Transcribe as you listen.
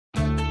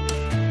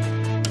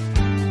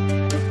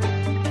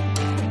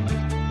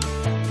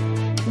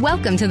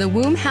Welcome to the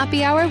Womb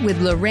Happy Hour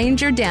with Lorraine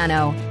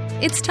Giordano.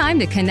 It's time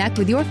to connect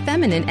with your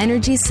feminine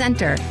energy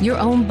center, your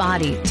own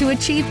body, to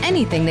achieve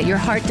anything that your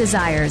heart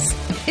desires.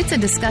 It's a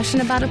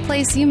discussion about a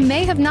place you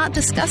may have not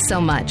discussed so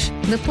much,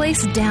 the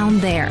place down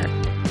there.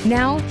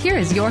 Now, here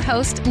is your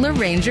host,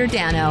 Lorraine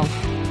Giordano.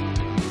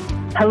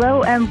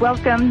 Hello and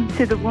welcome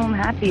to the Womb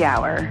Happy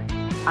Hour.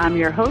 I'm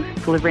your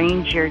host,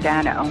 Lorraine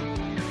Giordano.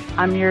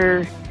 I'm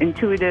your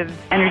intuitive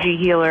energy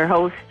healer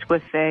host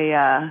with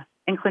a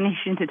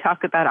inclination to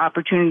talk about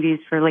opportunities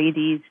for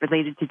ladies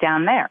related to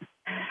down there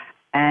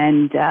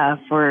and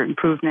for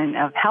improvement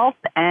of health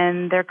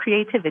and their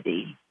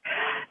creativity.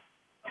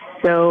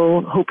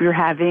 So hope you're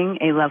having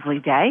a lovely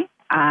day.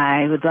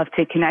 I would love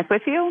to connect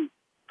with you.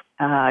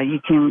 You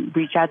can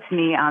reach out to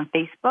me on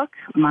Facebook.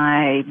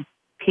 My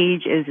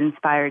page is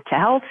Inspired to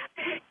Health.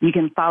 You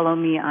can follow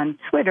me on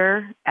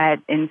Twitter at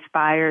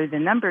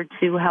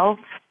Inspire2Health.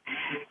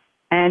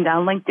 And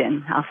on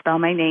LinkedIn, I'll spell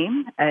my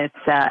name. It's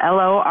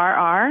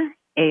Lorraine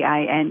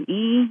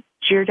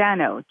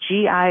Giordano,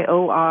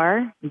 Giordano.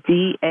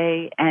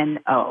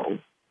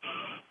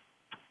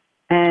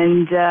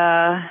 And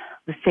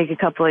let's take a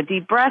couple of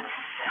deep breaths.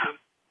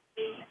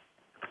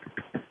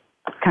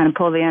 Kind of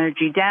pull the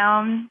energy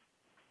down.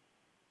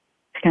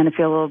 To kind of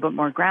feel a little bit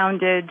more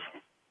grounded.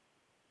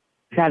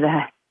 Had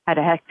a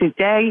hectic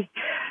day.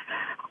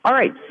 All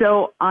right,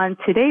 so on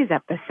today's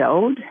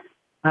episode,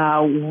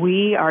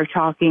 we are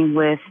talking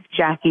with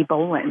Jackie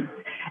Boland,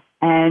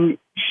 and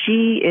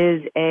she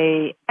is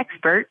an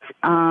expert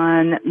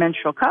on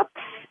menstrual cups,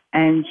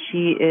 and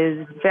she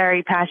is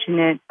very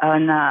passionate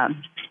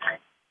on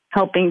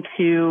helping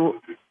to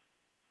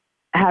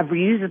have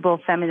reusable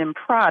feminine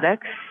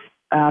products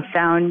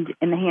found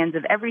in the hands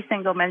of every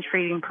single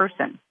menstruating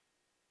person.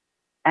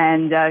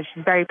 And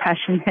she's very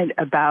passionate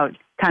about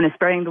kind of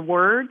spreading the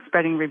word,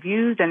 spreading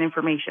reviews and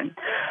information.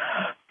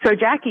 So,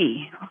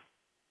 Jackie,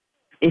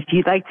 if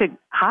you'd like to,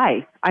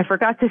 I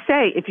forgot to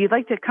say, if you'd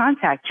like to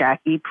contact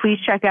Jackie, please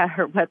check out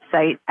her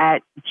website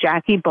at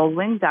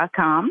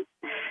JackieBoland.com.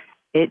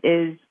 It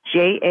is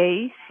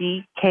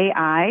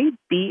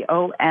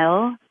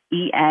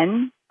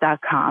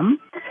JackieBolen.com.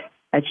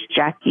 That's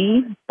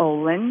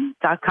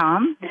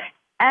JackieBoland.com.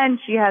 And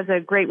she has a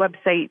great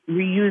website,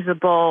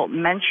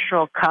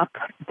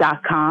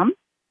 ReusableMenstrualCup.com.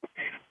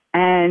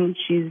 And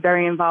she's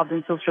very involved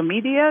in social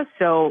media.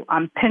 So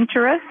on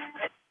Pinterest,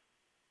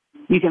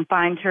 you can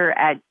find her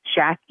at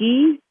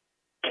Jackie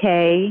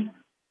K,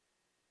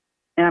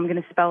 and I'm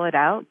going to spell it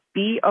out,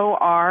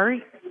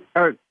 Korea.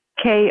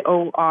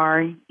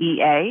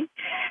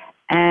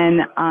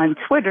 And on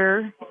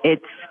Twitter,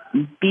 it's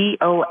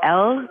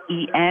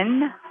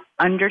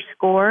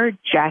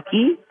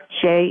BOLEN_Jackie,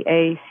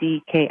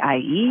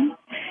 JACKIE.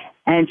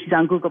 And she's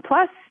on Google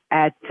Plus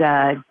at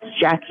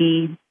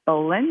Jackie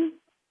Boland.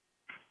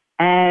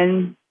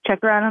 And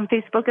check her out on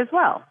Facebook as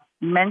well.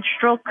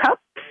 Menstrual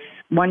Cups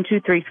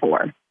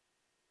 1234.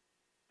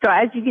 So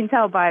as you can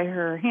tell by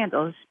her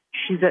handles,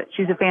 she's a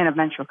fan of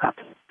menstrual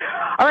cups.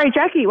 All right,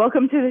 Jackie,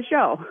 welcome to the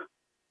show.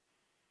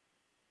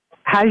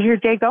 How's your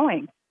day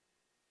going?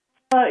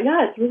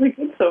 Yeah, it's really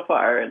good so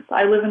far.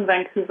 I live in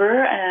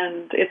Vancouver,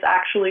 and it's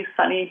actually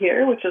sunny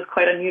here, which is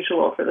quite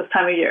unusual for this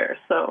time of year.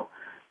 So,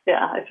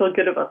 yeah, I feel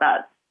good about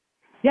that.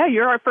 Yeah,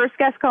 you're our first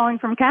guest calling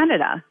from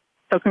Canada.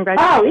 So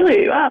congratulations. Oh,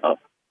 really? Wow.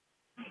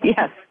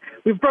 Yes,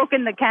 we've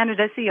broken the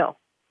Canada seal.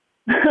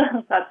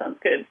 That sounds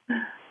good.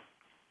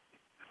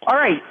 All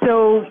right,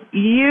 so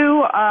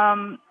you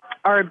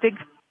are a big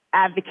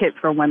advocate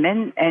for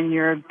women, and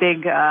you're a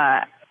big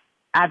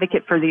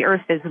advocate for the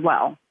earth as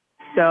well.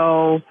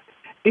 So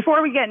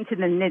before we get into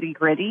the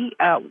nitty-gritty,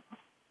 I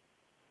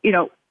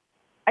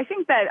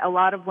think that a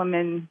lot of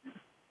women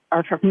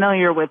are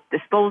familiar with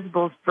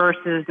disposables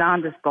versus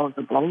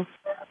non-disposables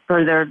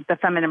for the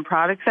feminine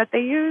products that they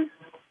use.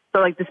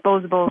 So like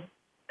disposable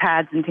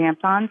pads and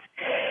tampons.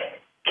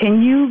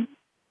 Can you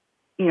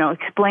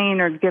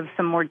explain or give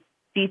some more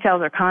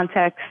details or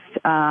context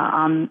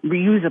on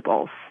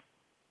reusables?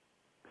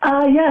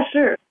 Yeah,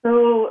 sure.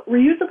 So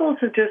reusables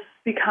have just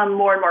become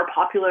more and more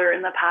popular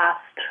in the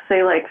past,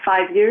 say, like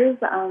 5 years.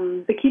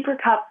 The Keeper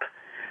Cup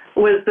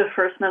was the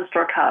first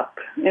menstrual cup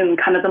in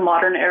kind of the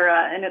modern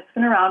era, and it's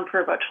been around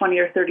for about 20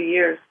 or 30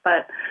 years.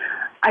 But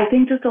I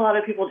think just a lot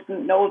of people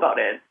didn't know about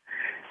it.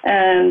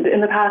 And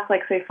in the past,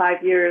 like, say,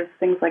 5 years,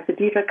 things like the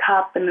Diva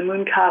Cup and the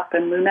Moon Cup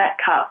and Lunette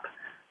Cup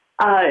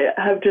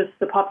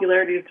the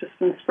popularity has just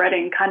been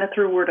spreading kind of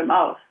through word of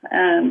mouth.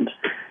 And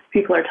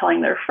people are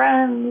telling their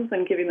friends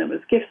and giving them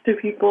as gifts to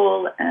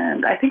people.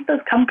 And I think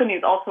those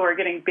companies also are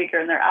getting bigger,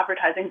 and their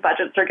advertising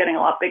budgets are getting a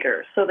lot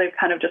bigger. So they've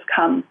kind of just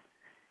come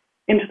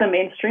into the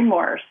mainstream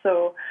more.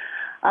 So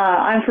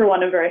I'm, for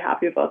one, am very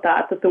happy about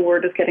that the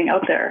word is getting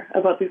out there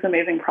about these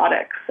amazing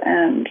products.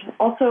 And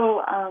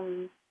also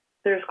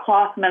there's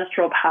cloth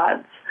menstrual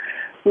pads,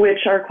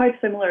 which are quite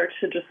similar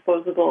to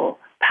disposable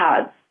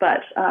pads,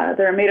 but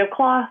they're made of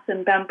cloth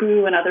and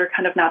bamboo and other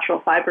kind of natural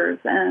fibers.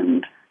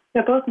 And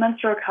both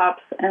menstrual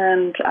cups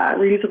and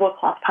reusable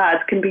cloth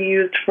pads can be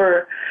used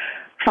for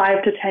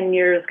 5 to 10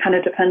 years, kind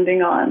of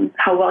depending on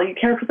how well you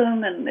care for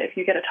them and if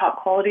you get a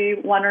top quality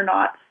one or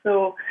not.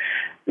 So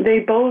they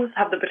both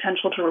have the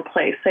potential to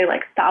replace, say,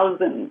 like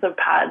thousands of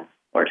pads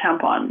or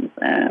tampons.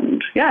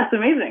 And yeah, it's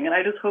amazing. And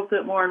I just hope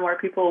that more and more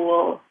people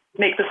will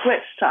make the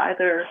switch to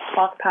either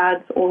cloth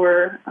pads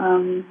or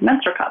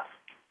menstrual cups.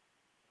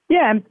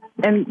 Yeah,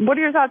 and what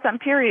are your thoughts on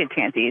period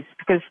panties?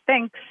 Because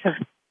Thinks have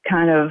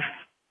kind of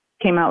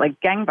came out like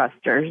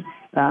gangbusters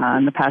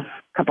in the past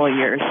couple of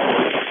years.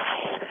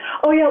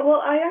 Oh, yeah.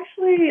 Well, I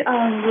actually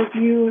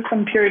review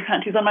some period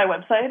panties on my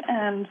website,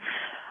 and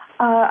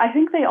I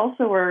think they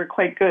also were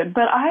quite good.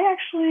 But I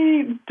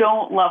actually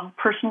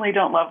personally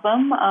don't love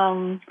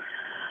them.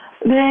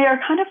 They are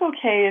kind of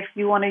okay if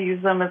you want to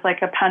use them as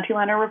like a panty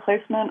liner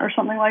replacement or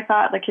something like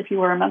that, like if you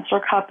wear a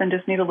menstrual cup and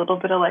just need a little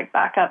bit of like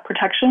backup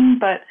protection.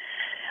 But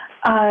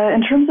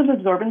in terms of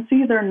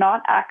absorbency, they're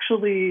not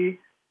actually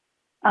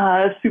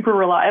super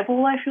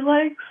reliable, I feel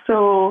like.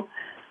 So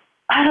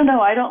I don't know.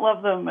 I don't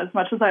love them as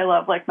much as I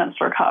love like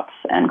menstrual cups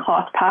and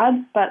cloth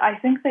pads, but I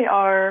think they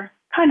are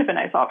kind of a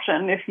nice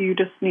option if you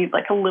just need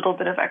like a little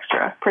bit of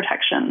extra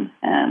protection.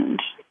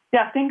 And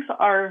yeah, Thinks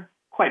are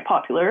quite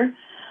popular.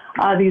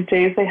 These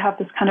days they have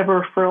this kind of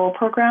a referral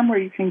program where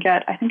you can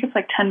get, I think it's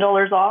like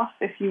 $10 off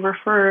if you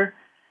refer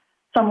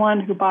someone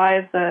who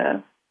buys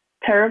a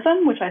pair of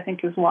them, which I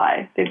think is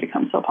why they've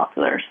become so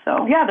popular.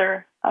 So yeah,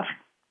 they're a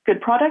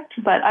good product,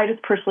 but I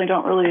just personally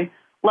don't really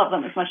love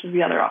them as much as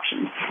the other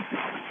options.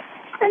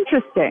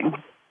 Interesting.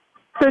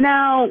 So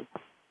now,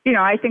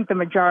 I think the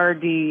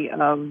majority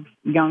of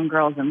young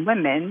girls and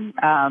women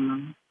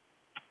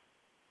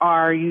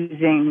are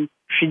using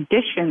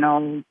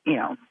traditional,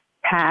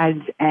 pads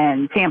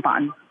and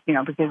tampons,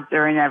 because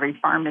they're in every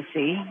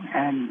pharmacy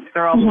and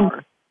they're all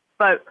over.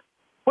 But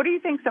what do you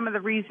think some of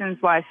the reasons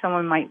why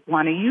someone might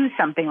want to use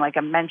something like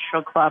a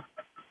menstrual cup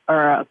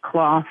or a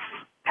cloth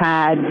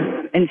pad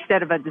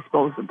instead of a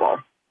disposable?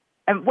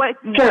 And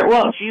what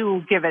made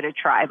you give it a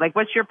try? Like,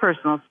 what's your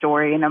personal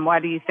story? And then why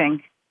do you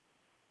think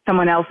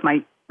someone else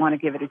might want to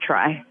give it a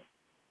try?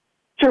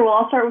 Sure. Well,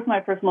 I'll start with my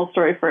personal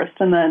story first,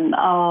 and then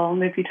I'll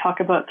maybe talk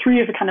about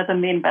three of the kind of the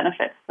main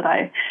benefits that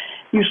I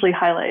usually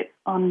highlight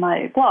on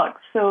my blog.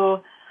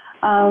 So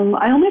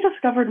I only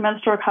discovered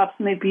menstrual cups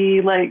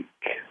maybe like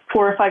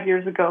 4 or 5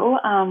 years ago.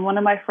 One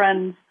of my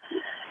friends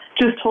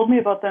just told me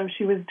about them.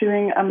 She was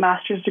doing a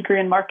master's degree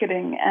in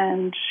marketing,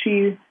 and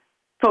she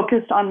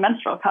focused on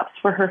menstrual cups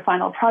for her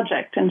final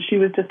project. And she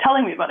was just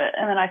telling me about it.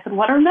 And then I said,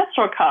 what are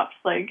menstrual cups?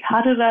 Like,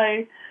 how did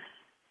I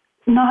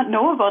not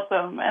know about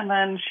them? And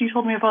then she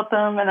told me about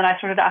them. And then I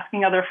started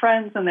asking other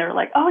friends, and they were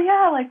like, oh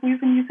yeah, like we've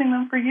been using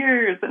them for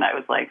years. And I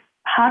was like,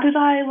 how did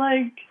I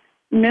like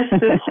miss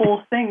this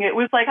whole thing? It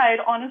was like, I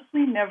had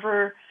honestly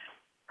never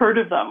heard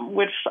of them,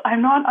 which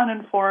I'm not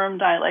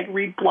uninformed. I like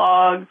read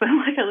blogs and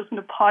like I listen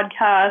to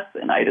podcasts,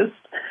 and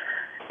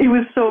it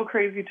was so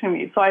crazy to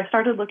me. So I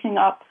started looking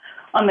up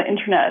on the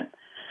internet,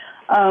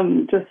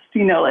 just,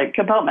 like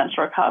about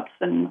menstrual cups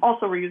and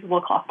also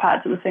reusable cloth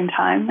pads at the same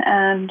time.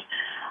 And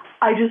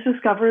I just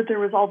discovered there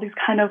was all these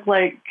kind of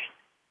like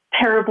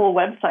terrible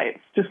websites,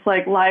 just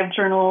like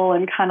LiveJournal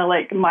and kind of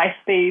like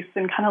MySpace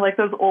and kind of like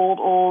those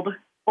old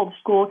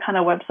school kind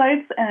of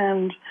websites.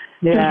 And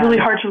it was really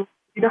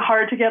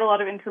hard to get a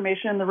lot of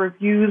information. The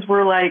reviews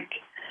were like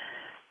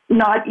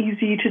not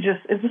easy to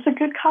just, is this a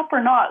good cup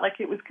or not? Like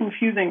it was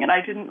confusing, and I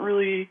didn't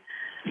really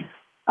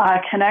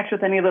connect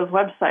with any of those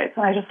websites.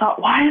 And I just thought,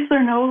 why is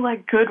there no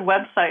like good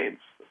websites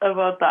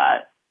about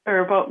that or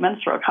about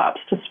menstrual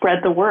cups to spread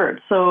the word?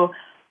 So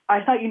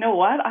I thought, you know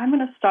what, I'm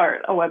going to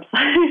start a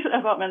website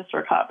about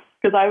menstrual cups,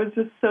 because I was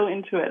just so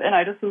into it. And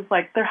I just was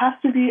like, there has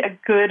to be a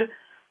good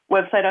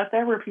website out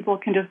there where people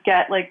can just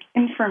get like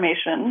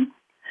information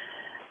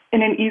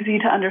in an easy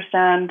to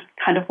understand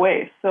kind of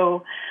way.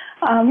 So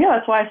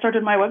that's why I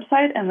started my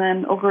website. And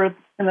then over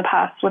in the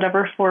past, 4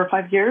 or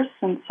 5 years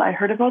since I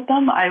heard about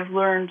them, I've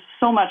learned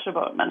so much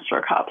about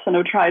menstrual cups, and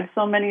I've tried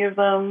so many of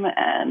them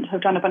and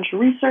have done a bunch of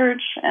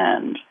research.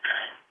 And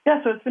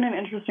so it's been an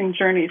interesting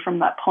journey from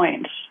that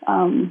point,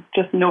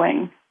 just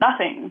knowing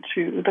nothing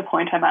to the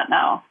point I'm at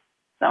now.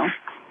 So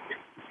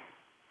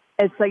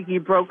it's like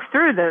you broke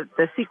through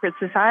the secret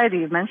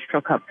society of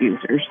menstrual cup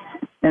users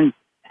and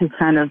has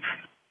kind of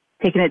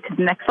taken it to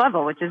the next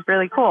level, which is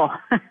really cool.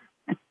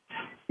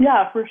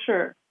 Yeah, for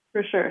sure.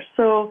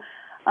 So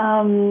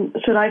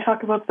should I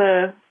talk about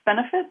the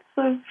benefits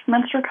of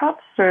menstrual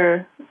cups?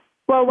 Or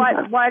well,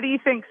 why do you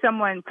think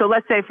someone, so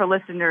let's say for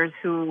listeners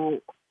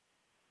who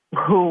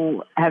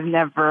have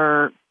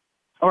never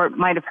or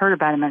might have heard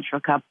about a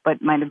menstrual cup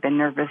but might have been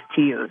nervous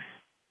to use,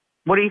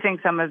 what do you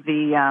think some of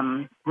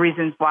the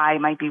reasons why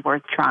it might be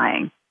worth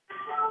trying?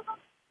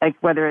 Like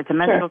whether it's a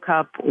menstrual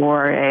cup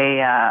or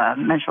a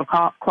menstrual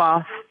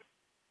cloth?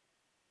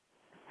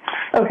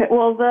 Okay,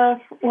 well,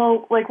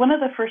 one of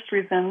the first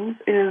reasons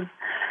is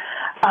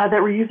that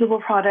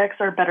reusable products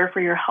are better for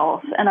your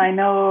health. And I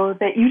know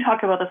that you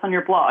talk about this on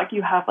your blog.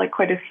 You have like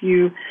quite a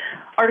few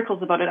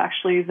articles about it,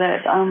 actually,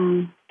 that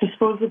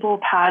disposable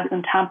pads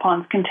and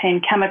tampons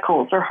contain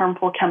chemicals or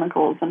harmful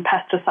chemicals and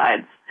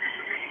pesticides.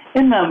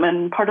 in them.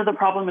 And part of the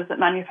problem is that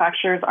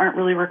manufacturers aren't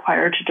really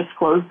required to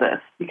disclose this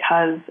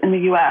because in the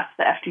U.S.,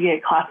 the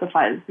FDA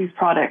classifies these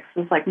products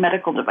as like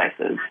medical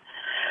devices.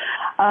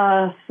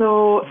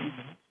 So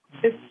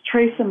it's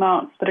trace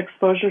amounts, but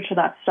exposure to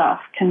that stuff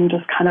can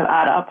just kind of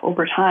add up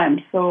over time.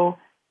 So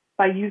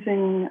by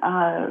using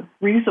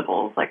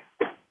reusables like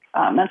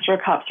menstrual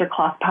cups or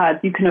cloth pads,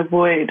 you can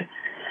avoid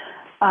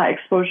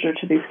exposure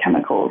to these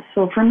chemicals.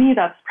 So for me,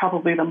 that's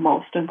probably the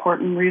most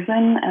important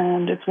reason,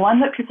 and it's one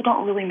that people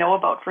don't really know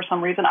about for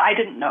some reason. I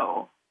didn't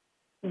know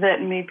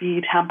that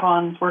maybe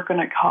tampons were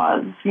going to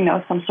cause,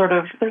 some sort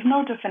of, there's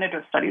no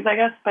definitive studies, I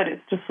guess, but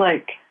it's just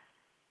like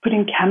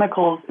putting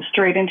chemicals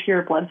straight into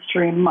your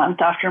bloodstream month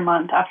after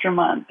month after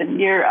month and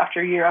year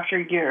after year after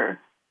year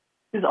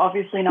is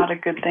obviously not a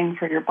good thing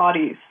for your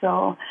body.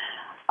 So,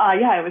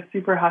 I was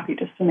super happy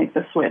just to make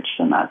the switch,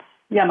 and that's,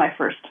 my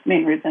first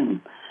main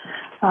reason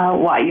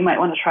why you might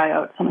want to try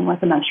out something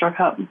like the menstrual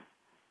cup.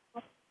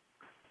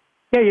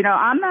 Yeah,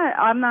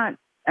 I'm not,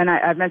 and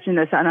I've mentioned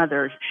this on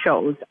other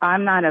shows,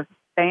 I'm not a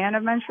fan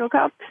of menstrual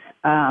cups,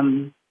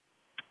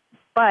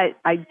 but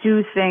I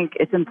do think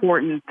it's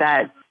important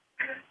that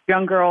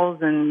young girls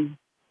and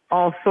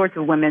all sorts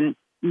of women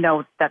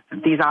know that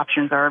these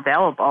options are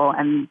available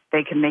and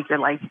they can make your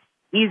life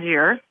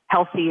easier,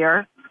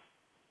 healthier.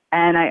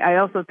 And I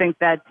also think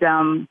that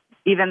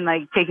even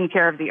like taking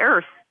care of the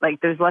earth,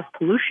 like there's less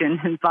pollution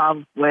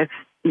involved with,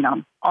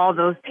 all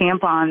those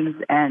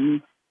tampons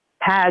and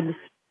pads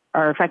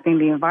are affecting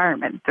the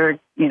environment. They're,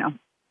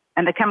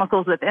 and the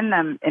chemicals within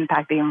them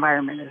impact the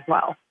environment as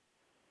well.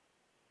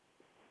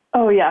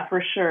 Oh, yeah,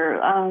 for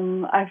sure.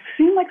 I've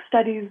seen like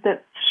studies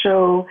that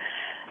show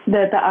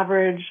that the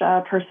average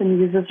person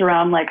uses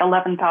around like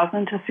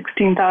 11,000 to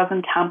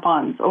 16,000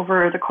 tampons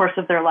over the course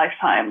of their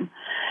lifetime.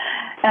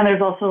 And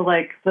there's also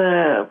like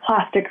the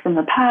plastic from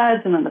the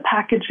pads and then the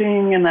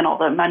packaging and then all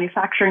the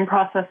manufacturing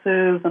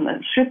processes and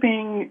the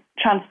shipping,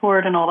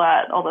 transport and all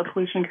the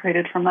pollution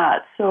created from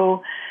that.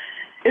 So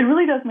it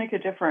really does make a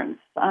difference.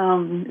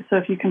 So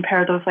if you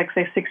compare those, like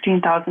say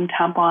 16,000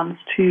 tampons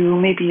to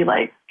maybe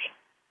like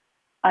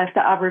if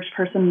the average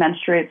person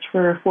menstruates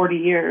for 40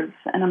 years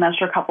and a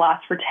menstrual cup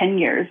lasts for 10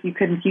 years, you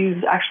could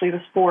use actually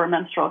just 4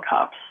 menstrual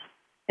cups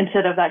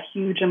instead of that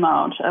huge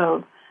amount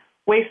of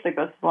waste that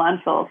goes to the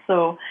landfill.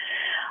 So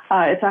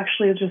it's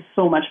actually just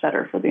so much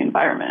better for the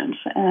environment.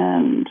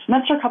 And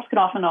menstrual cups can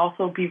often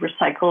also be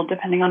recycled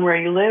depending on where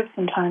you live.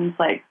 Sometimes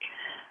like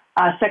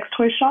sex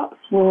toy shops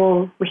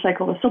will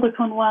recycle the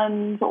silicone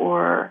ones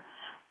or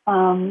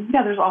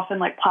there's often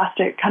like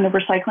plastic kind of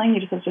recycling.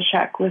 You just have to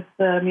check with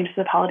the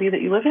municipality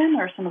that you live in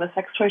or some of the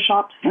sex toy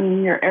shops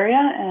in your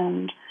area.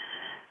 And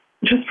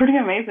which is pretty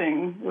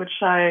amazing,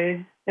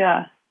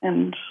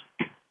 and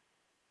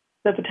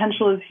the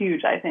potential is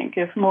huge, I think,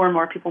 if more and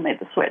more people made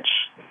the switch.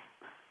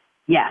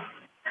 Yes.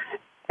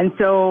 And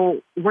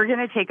so we're going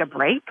to take a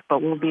break,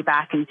 but we'll be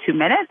back in 2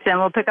 minutes and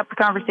we'll pick up the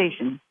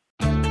conversation.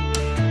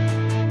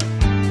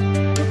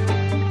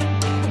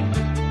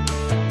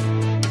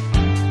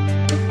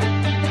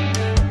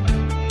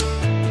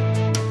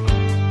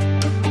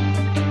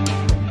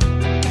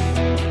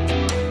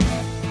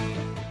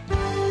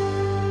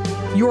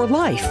 Your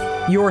life,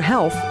 your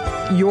health,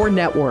 your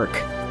network.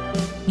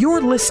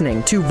 You're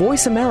listening to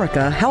Voice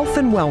America Health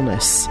and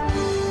Wellness.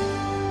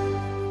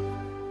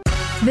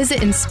 Visit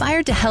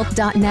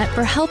inspiredtohealth.net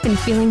for help in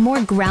feeling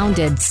more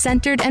grounded,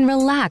 centered, and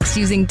relaxed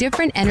using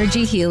different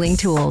energy healing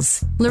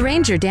tools.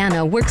 Lorraine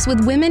Giordano works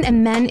with women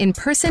and men in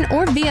person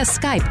or via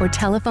Skype or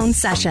telephone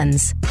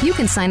sessions. You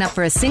can sign up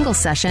for a single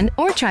session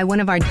or try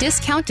one of our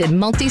discounted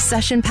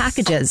multi-session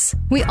packages.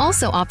 We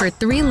also offer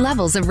 3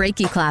 levels of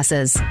Reiki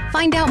classes.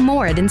 Find out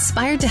more at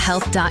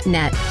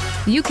inspiredtohealth.net.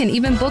 You can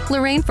even book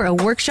Lorraine for a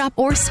workshop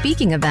or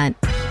speaking event.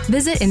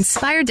 Visit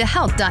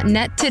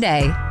inspiredtohealth.net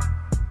today.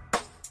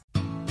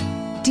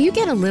 Do you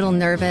get a little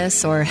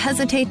nervous or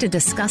hesitate to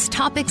discuss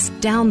topics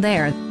down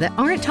there that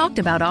aren't talked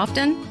about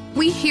often?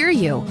 We hear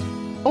you.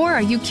 Or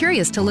are you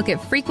curious to look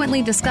at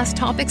frequently discussed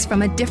topics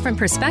from a different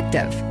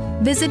perspective?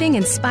 Visiting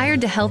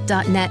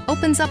inspiredtohealth.net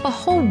opens up a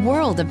whole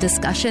world of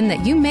discussion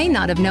that you may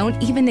not have known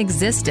even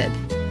existed.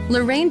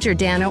 Lorraine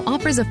Giordano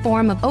offers a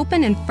forum of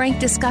open and frank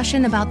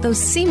discussion about those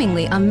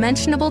seemingly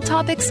unmentionable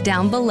topics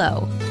down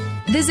below.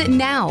 Visit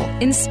now,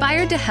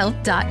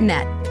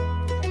 inspiredtohealth.net.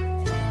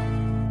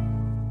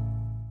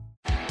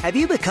 Have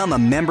you become a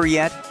member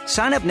yet?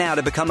 Sign up now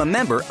to become a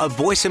member of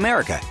Voice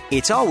America.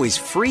 It's always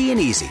free and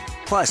easy.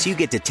 Plus, you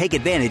get to take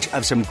advantage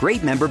of some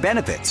great member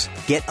benefits.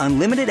 Get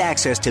unlimited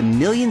access to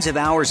millions of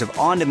hours of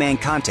on-demand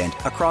content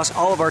across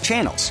all of our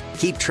channels.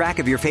 Keep track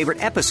of your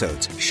favorite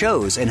episodes,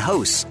 shows, and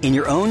hosts in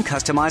your own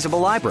customizable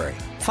library.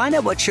 Find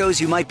out what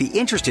shows you might be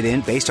interested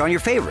in based on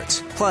your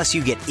favorites. Plus,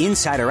 you get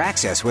insider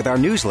access with our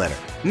newsletter.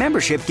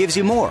 Membership gives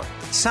you more.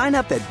 Sign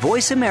up at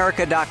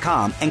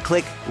voiceamerica.com and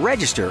click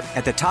register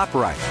at the top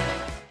right.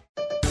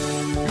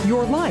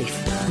 Your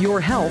life,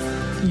 your health,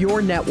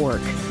 your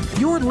network.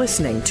 You're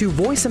listening to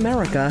Voice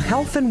America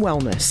Health and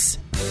Wellness.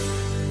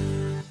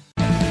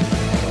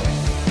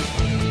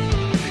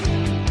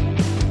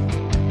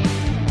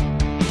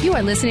 You You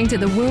are listening to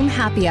the Womb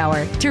Happy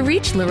Hour. To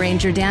reach Lorraine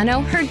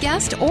Giordano, her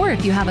guest, or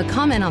if you have a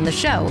comment on the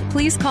show,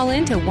 please call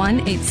in to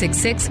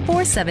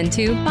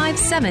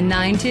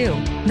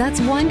 1-866-472-5792. That's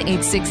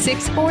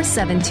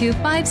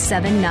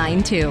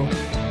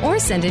 1-866-472-5792. Or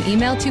send an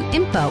email to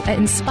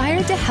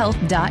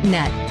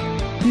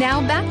info@inspiredtohealth.net. Now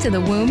back to the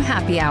Womb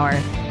Happy Hour.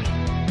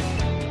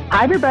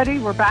 Hi, everybody.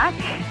 We're back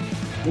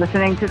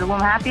listening to the Womb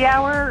Happy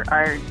Hour.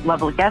 Our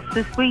lovely guest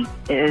this week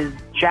is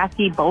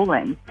Jackie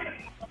Boland.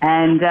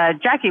 And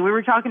Jackie, we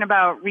were talking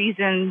about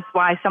reasons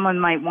why someone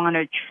might want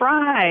to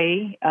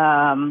try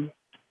a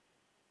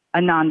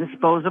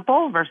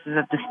non-disposable versus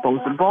a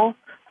disposable.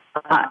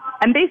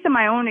 And based on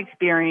my own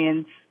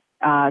experience,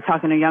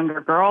 talking to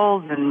younger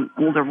girls and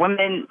older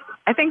women,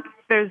 I think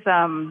there's,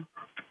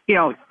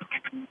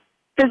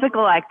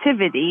 physical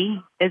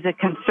activity is a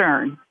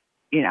concern.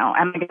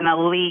 Am I going to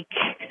leak?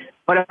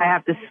 What if I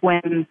have to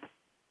swim?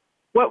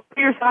 What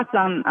are your thoughts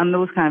on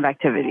those kind of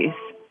activities?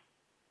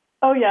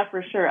 Oh, yeah,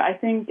 for sure. I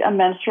think a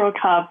menstrual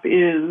cup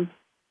is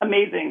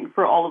amazing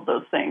for all of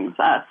those things.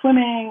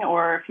 Swimming,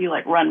 or if you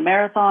run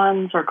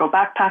marathons or go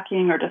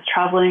backpacking or just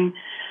traveling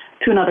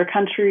to another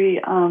country.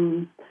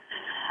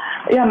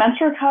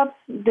 Menstrual cups,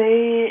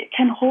 they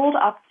can hold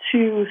up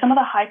to, some of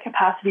the high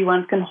capacity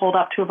ones can hold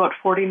up to about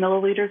 40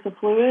 milliliters of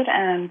fluid,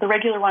 and the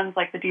regular ones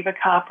like the Diva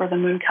cup or the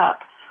Moon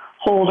cup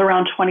hold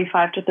around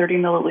 25 to 30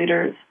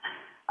 milliliters.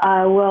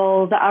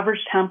 The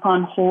average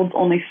tampon holds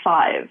only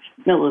 5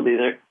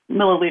 milliliters,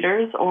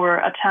 or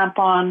a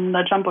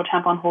jumbo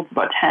tampon holds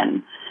about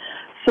 10.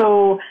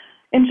 So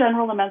in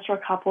general, a menstrual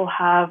cup will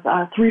have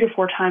 3 to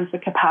 4 times the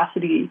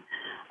capacity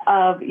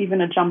of even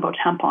a jumbo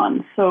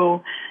tampon.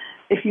 So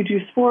if you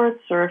do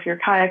sports, or if you're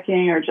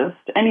kayaking, or just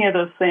any of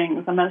those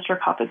things, a menstrual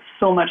cup is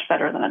so much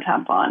better than a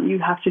tampon. You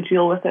have to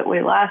deal with it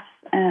way less.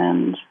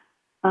 And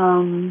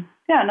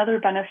another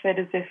benefit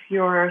is if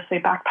you're, say,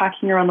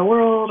 backpacking around the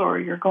world, or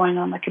you're going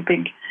on a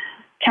big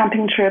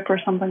camping trip or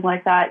something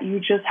like that, you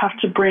just have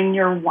to bring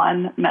your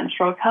one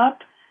menstrual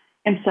cup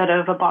instead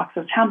of a box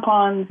of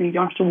tampons, and you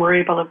don't have to worry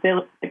about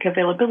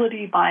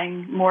availability,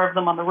 buying more of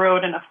them on the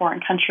road in a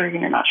foreign country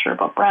and you're not sure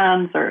about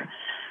brands or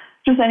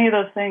just any of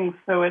those things.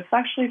 So it's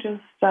actually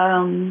just,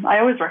 I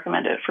always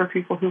recommend it for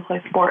people who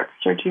play sports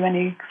or do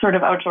any sort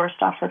of outdoor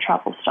stuff or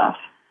travel stuff.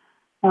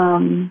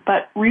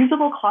 But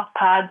reusable cloth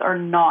pads are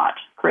not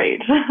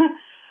great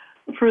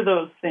for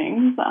those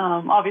things.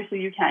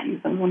 Obviously, you can't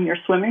use them when you're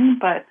swimming,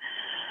 but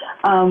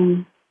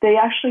they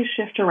actually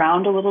shift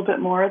around a little bit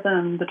more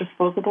than the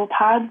disposable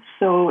pads,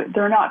 so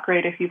they're not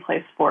great if you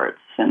play sports.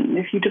 And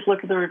if you just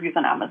look at the reviews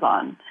on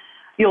Amazon,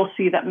 you'll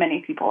see that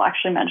many people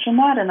actually mention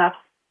that, and that's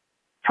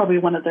probably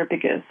one of their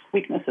biggest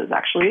weaknesses,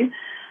 actually.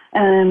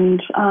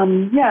 And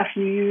if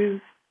you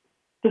use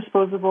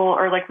disposable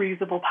or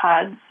reusable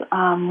pads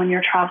when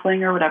you're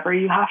traveling or whatever,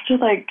 you have to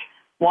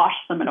wash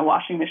them in a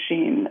washing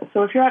machine.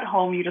 So if you're at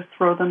home, you just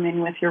throw them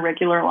in with your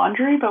regular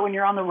laundry, but when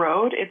you're on the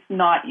road, it's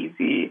not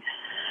easy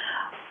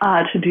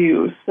to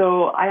do.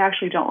 So I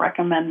actually don't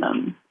recommend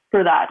them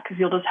for that, because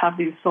you'll just have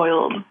these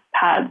soiled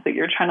pads that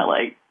you're trying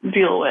to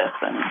deal with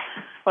and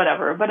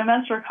whatever. But a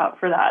menstrual cup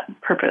for that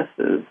purpose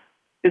is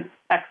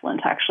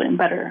excellent, actually, and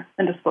better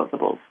than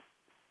disposables.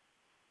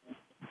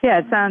 Yeah,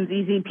 it sounds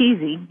easy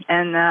peasy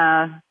and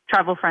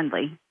travel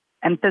friendly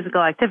and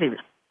physical activity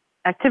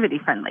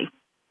friendly.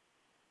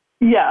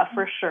 Yeah,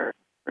 for sure.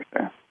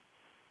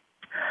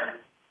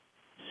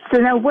 So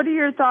now, what are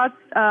your thoughts?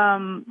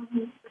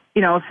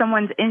 If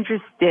someone's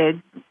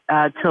interested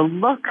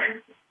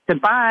to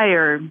buy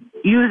or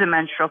use a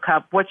menstrual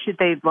cup, what should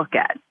they look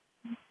at?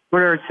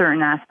 What are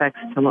certain aspects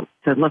to look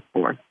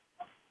for?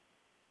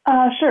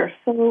 Sure.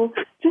 So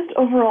just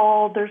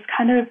overall, there's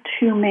kind of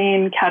 2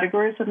 main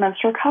categories of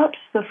menstrual cups.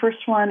 The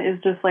first one is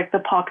just the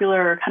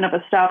popular kind of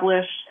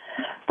established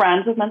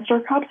brands of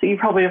menstrual cups that you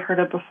probably have heard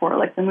of before,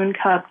 like the Moon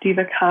Cup,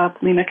 Diva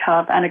Cup, Lena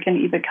Cup, Anakin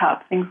Eva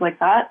Cup, things like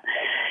that.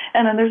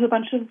 And then there's a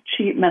bunch of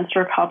cheap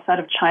menstrual cups out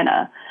of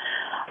China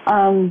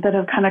that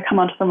have kind of come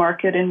onto the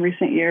market in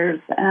recent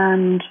years.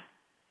 And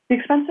the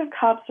expensive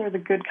cups, or the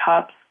good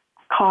cups,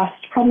 cost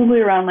probably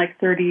around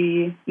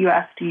 $30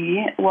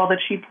 USD, while the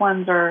cheap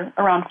ones are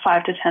around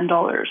 $5 to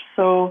 $10.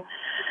 So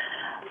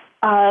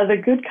the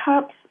good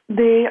cups,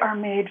 they are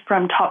made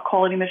from top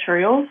quality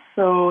materials.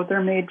 So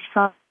they're made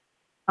from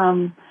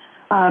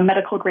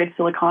medical grade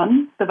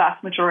silicone, the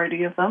vast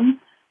majority of them,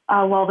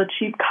 while the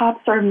cheap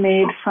cups are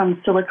made from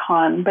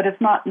silicone, but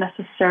it's not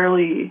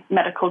necessarily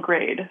medical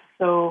grade.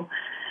 So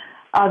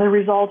the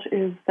result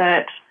is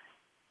that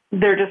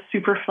they're just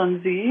super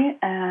flimsy,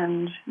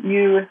 and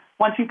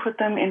once you put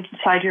them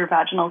inside your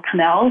vaginal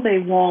canal, they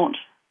won't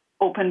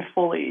open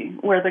fully,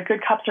 where the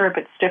good cups are a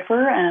bit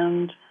stiffer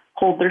and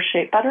hold their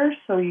shape better.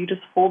 So you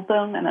just fold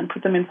them and then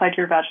put them inside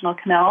your vaginal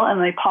canal,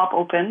 and they pop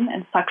open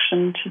and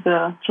suction to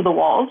the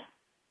walls.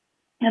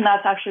 And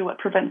that's actually what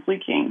prevents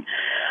leaking.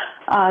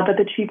 But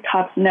the cheap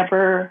cups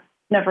never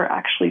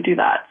actually do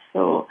that.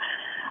 So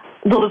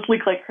they'll just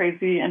leak like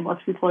crazy, and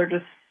most people are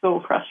just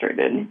so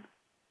frustrated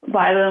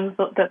by them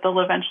that they'll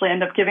eventually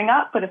end up giving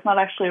up. But it's not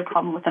actually a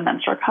problem with the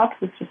menstrual cups.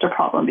 It's just a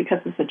problem because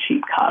it's a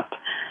cheap cup.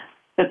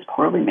 it's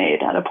poorly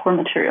made out of poor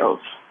materials.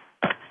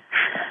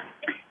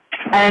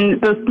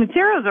 And those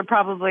materials are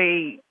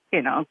probably,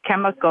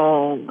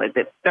 chemical.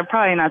 They're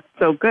probably not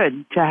so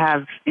good to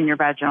have in your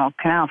vaginal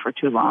canal for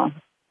too long,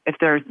 if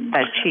they're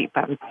that cheap,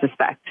 I would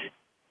suspect.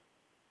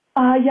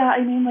 Yeah,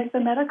 I mean, like the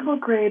medical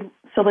grade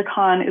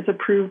silicone is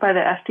approved by the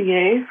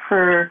FDA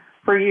for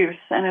use,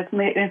 and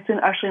it's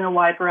actually in a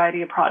wide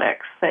variety of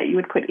products that you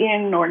would put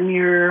in or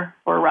near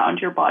or around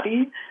your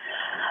body.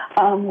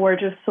 Where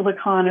just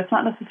silicone, it's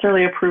not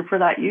necessarily approved for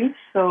that use.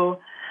 So,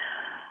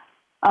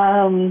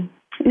 and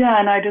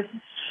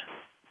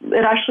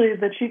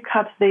the cheap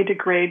cups, they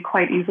degrade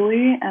quite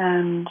easily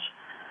and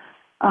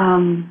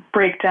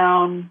break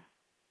down.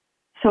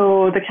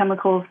 So the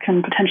chemicals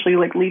can potentially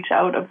like leach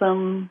out of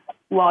them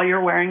while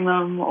you're wearing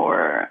them,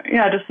 or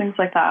just things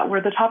like that.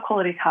 Where the top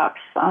quality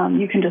cups,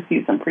 you can just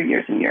use them for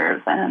years and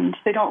years, and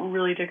they don't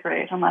really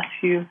degrade unless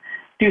you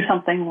do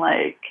something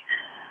like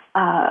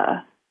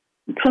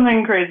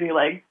something crazy,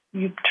 like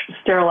you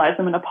sterilize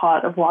them in a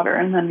pot of water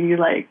and then you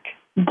like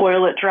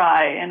boil it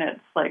dry and it's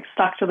like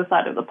stuck to the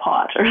side of the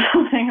pot or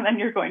something, and then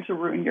you're going to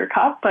ruin your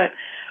cup. But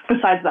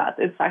besides that,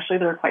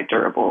 they're quite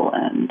durable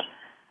and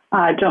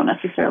don't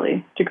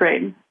necessarily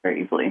degrade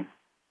very easily.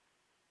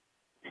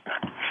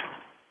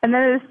 And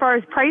then as far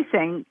as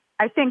pricing,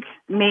 I think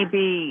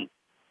maybe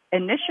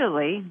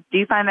initially, do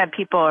you find that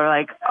people are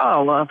like,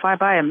 oh, well, if I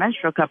buy a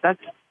menstrual cup, that's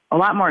a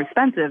lot more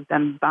expensive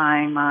than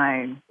buying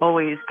my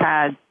Always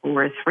pad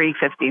for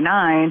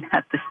 $3.59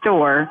 at the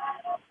store?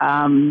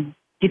 Do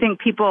you think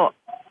people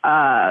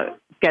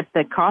get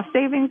the cost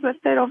savings with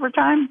it over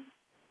time?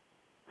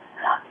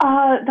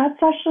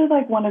 That's actually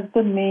like one of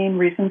the main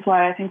reasons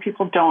why I think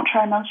people don't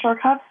try menstrual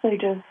cups.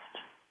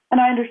 And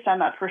I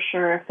understand that for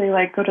sure. If they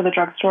like go to the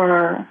drugstore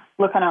or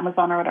look on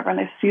Amazon or whatever, and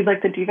they see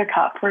like the Diva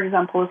cup, for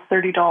example, is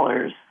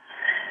 $30,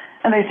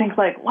 and they think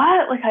like,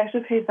 what? Like I have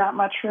to pay that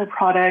much for a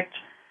product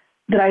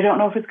that I don't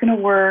know if it's going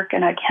to work,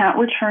 and I can't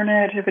return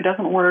it if it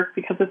doesn't work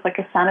because it's like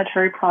a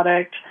sanitary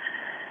product.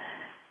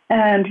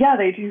 And yeah,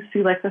 they do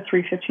see like the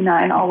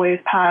 $3.59 Always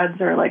pads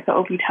or like the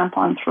OB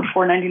tampons for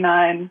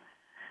 $4.99.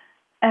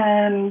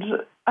 And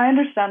I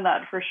understand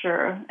that for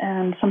sure.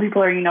 And some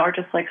people are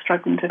just like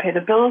struggling to pay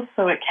the bills.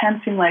 So it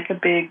can seem like a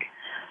big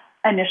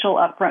initial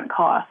upfront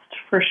cost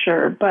for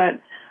sure. But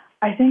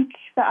I think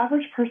the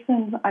average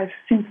person, I've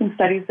seen some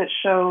studies that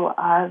show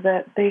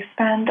that they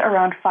spend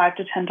around $5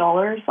 to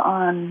 $10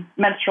 on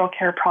menstrual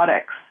care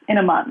products in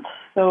a month.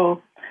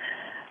 So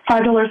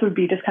 $5 would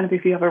be just kind of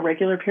if you have a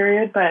regular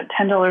period, but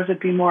 $10 would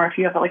be more if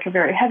you have like a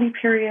very heavy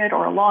period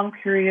or a long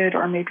period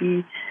or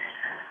maybe,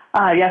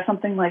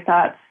 something like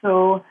that.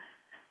 So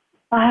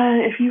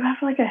if you have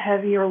like a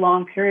heavy or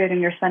long period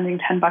and you're spending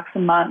 $10 a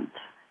month,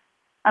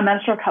 a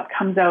menstrual cup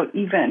comes out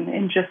even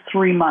in just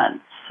 3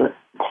 months.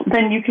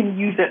 Then you can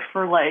use it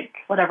for like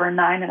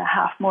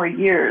 9.5 more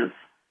years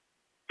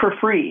for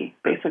free,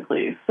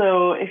 basically.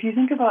 So if you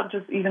think about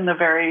just even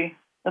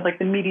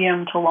the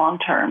medium to long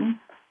term,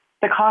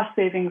 the cost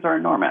savings are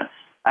enormous,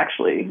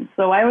 actually.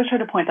 So I always try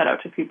to point that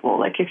out to people.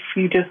 Like if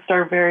you just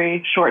are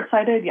very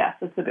short-sighted, yes,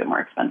 it's a bit more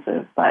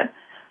expensive, but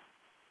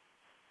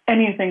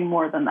anything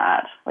more than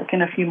that, like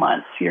in a few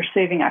months, you're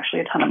saving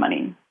actually a ton of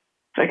money,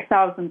 like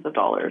thousands of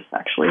dollars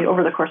actually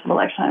over the course of a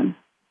lifetime.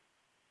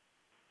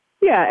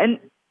 Yeah, and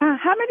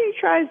how many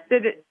tries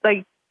did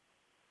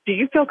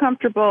you feel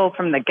comfortable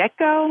from the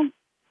get-go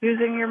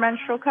using your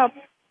menstrual cup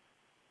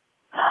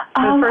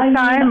the first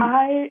time?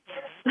 I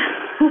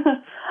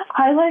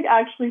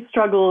actually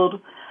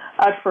struggled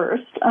at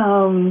first.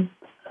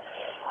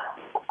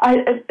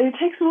 It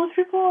takes most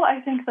people, I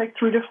think, like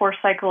 3 to 4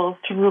 cycles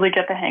to really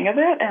get the hang of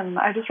it. And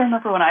I just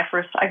remember when I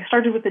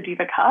started with the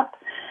Diva cup,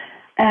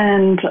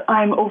 and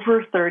I'm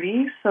over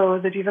 30, so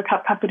the Diva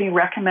cup company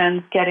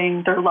recommends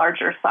getting their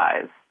larger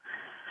size.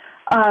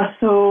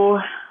 So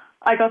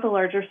I got the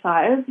larger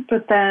size,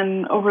 but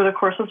then over the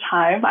course of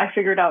time, I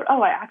figured out,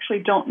 I actually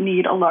don't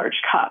need a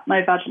large cup.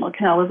 My vaginal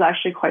canal is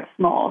actually quite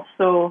small.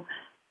 So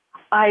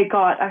I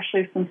got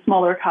actually some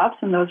smaller cups,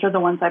 and those are the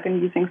ones I've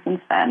been using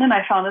since then. And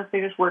I found that they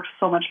just worked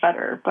so much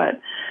better.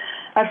 But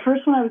at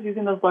first, when I was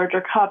using those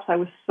larger cups, I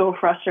was so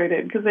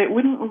frustrated because it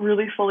wouldn't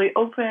really fully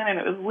open and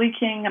it was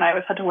leaking, and I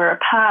always had to wear a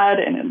pad,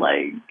 and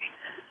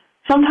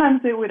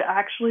sometimes it would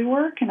actually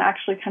work and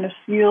actually kind of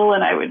seal,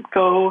 and I would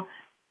go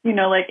 8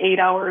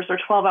 hours or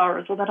 12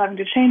 hours without having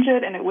to change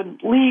it, and it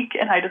wouldn't leak.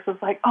 And I just was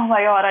like, oh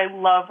my God, I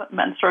love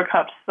menstrual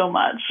cups so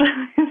much.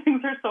 These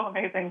things are so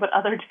amazing. But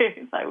other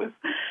days I was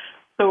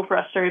so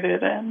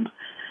frustrated and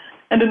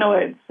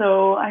annoyed.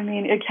 So, I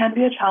mean, it can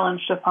be a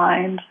challenge to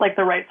find like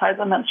the right size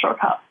of menstrual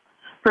cup.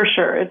 For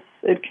sure.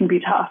 It can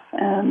be tough,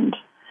 and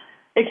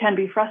it can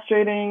be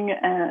frustrating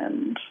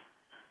and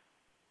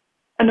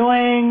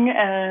annoying,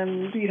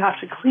 and you have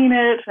to clean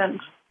it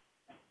and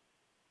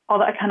all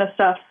that kind of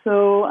stuff.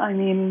 So, I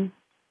mean,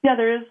 yeah,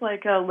 there is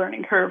like a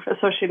learning curve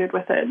associated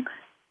with it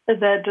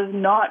that does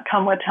not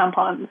come with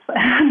tampons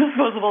and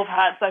disposable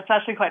pads. That's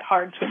actually quite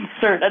hard to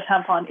insert a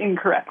tampon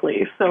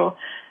incorrectly. So,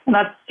 and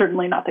that's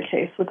certainly not the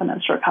case with a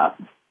menstrual cup.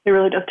 It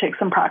really does take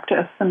some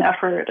practice and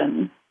effort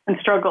and and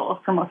struggle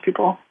for most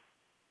people.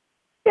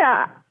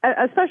 Yeah,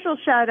 a special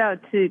shout out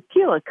to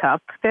Keela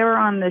Cup. They were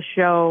on the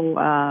show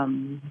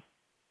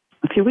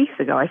a few weeks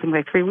ago, I think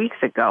like 3 weeks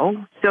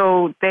ago.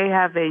 So they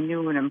have a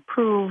new and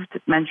improved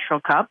menstrual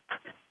cup.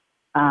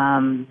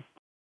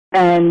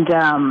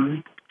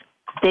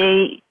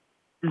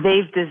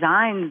 They've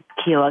designed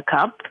Keela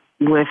Cup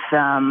with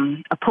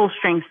a pull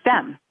string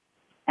stem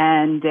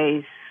and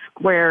a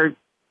square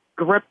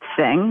grip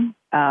thing,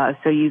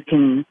 so you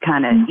can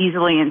kind of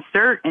easily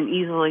insert and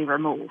easily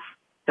remove.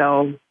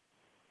 So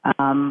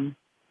I'm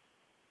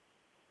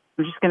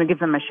just going to give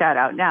them a shout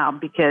out now,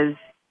 because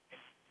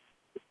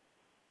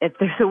if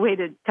there's a way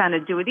to kind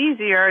of do it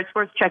easier, it's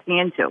worth checking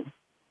into.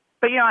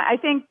 But, I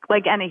think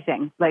like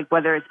anything, like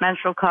whether it's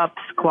menstrual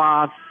cups,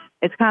 cloths,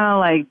 it's kind of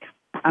like,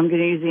 I'm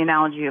going to use the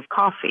analogy of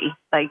coffee.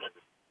 Like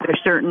there's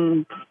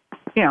certain,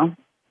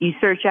 you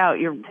search out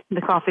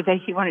the coffee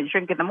that you want to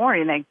drink in the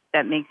morning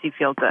that makes you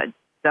feel good.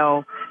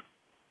 So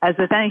as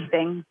with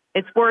anything,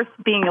 it's worth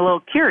being a little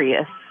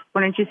curious,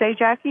 wouldn't you say,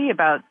 Jackie,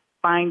 about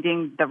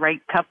finding the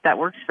right cup that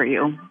works for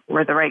you,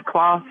 or the right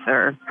cloth,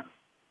 or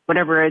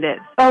whatever it is?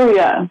 Oh,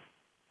 yeah.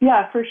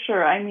 Yeah, for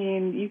sure. I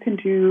mean, you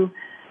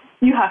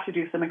have to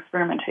do some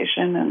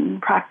experimentation and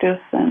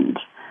practice, but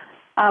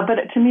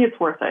to me, it's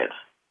worth it.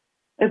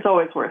 It's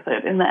always worth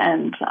it in the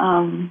end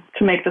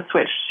to make the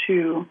switch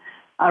to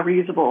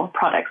reusable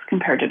products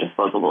compared to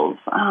disposables.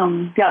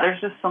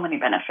 There's just so many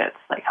benefits,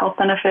 like health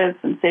benefits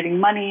and saving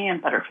money and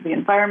better for the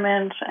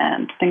environment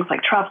and things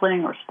like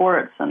traveling or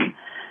sports and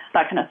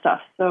that kind of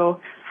stuff.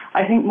 So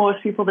I think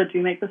most people that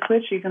do make the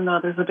switch, even though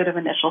there's a bit of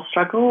initial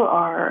struggle,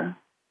 are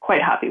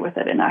quite happy with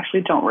it and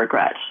actually don't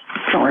regret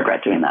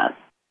doing that.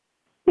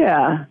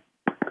 Yeah.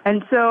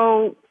 And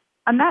so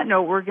on that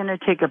note, we're going to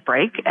take a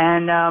break,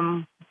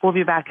 and we'll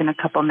be back in a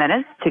couple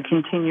minutes to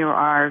continue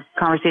our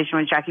conversation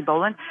with Jackie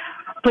Bolen.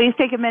 Please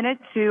take a minute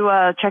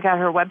to check out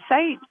her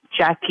website,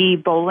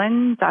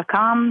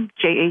 JackieBolen.com,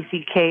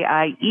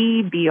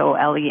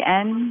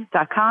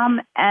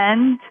 JackieBolen.com,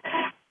 and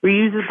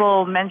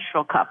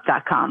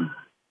reusablemenstrualcup.com.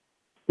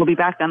 We'll be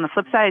back on the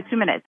flip side in 2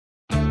 minutes.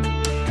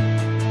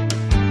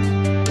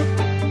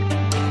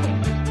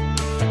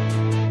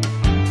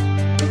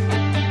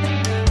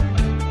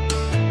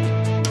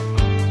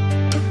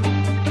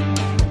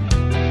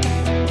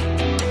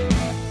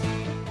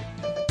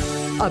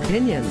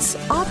 Opinions,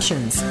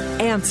 options,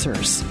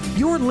 answers.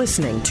 You're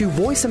listening to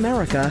Voice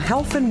America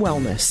Health and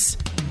Wellness.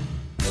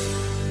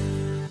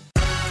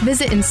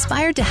 Visit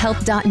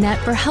inspiredtohealth.net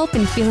for help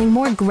in feeling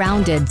more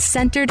grounded,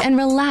 centered, and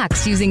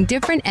relaxed using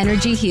different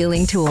energy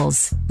healing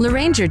tools.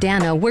 Lorraine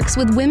Giordano works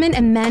with women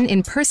and men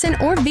in person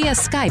or via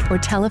Skype or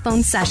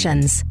telephone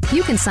sessions.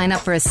 You can sign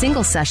up for a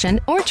single session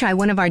or try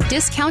one of our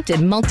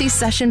discounted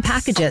multi-session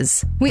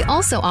packages. We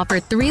also offer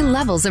 3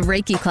 levels of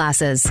Reiki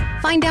classes.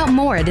 Find out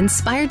more at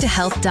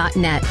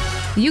inspiredtohealth.net.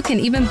 You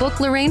can even book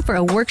Lorraine for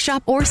a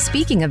workshop or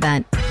speaking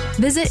event.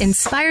 Visit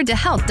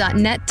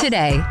inspiredtohealth.net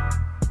today.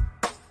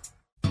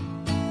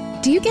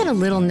 Do you get a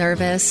little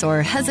nervous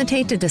or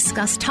hesitate to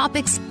discuss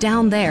topics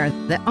down there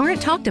that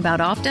aren't talked about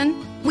often?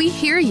 We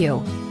hear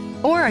you.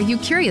 Or are you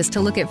curious to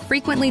look at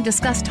frequently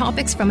discussed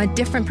topics from a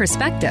different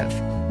perspective?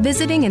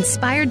 Visiting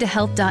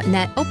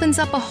inspiredtohealth.net opens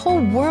up a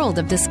whole world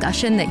of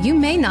discussion that you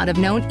may not have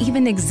known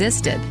even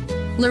existed.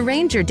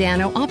 Lorraine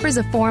Giordano offers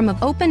a forum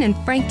of open and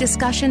frank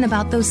discussion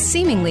about those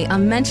seemingly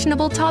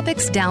unmentionable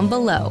topics down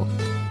below.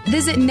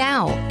 Visit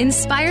now,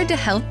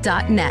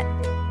 inspiredtohealth.net.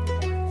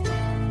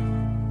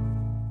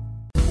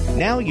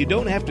 Now you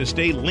don't have to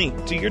stay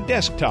linked to your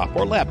desktop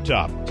or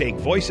laptop. Take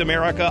Voice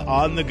America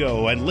on the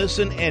go and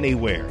listen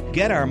anywhere.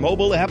 Get our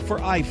mobile app for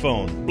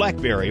iPhone,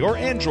 BlackBerry, or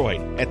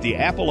Android at the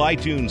Apple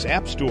iTunes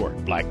App Store,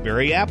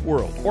 BlackBerry App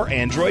World, or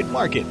Android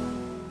Market.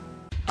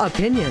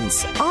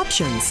 Opinions,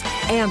 options,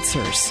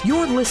 answers.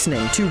 You're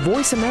listening to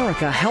Voice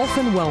America Health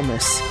and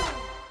Wellness.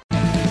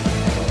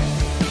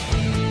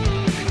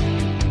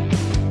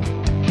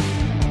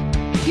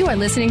 You are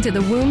listening to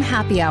the Womb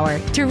Happy Hour.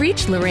 To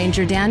reach Lorraine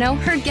Giordano,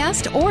 her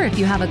guest, or if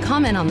you have a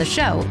comment on the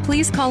show,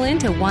 please call in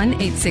to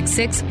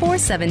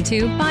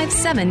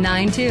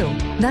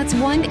 1-866-472-5792. That's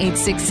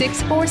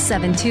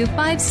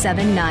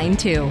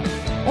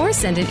 1-866-472-5792. Or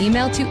send an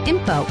email to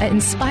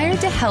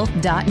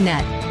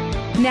info@inspiredtohealth.net.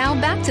 Now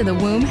back to the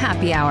Womb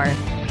Happy Hour.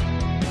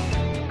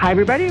 Hi,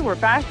 everybody. We're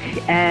back,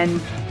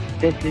 and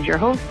this is your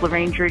host,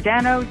 Lorraine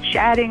Giordano,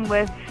 chatting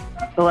with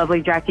the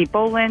lovely Jackie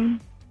Bolen.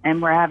 And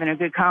we're having a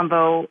good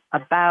combo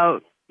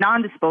about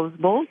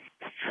non-disposables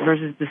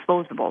versus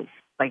disposables.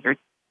 Like your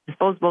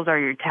disposables are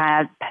your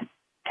pads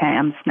and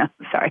tampons.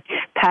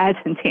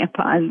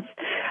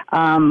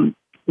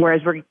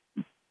 Whereas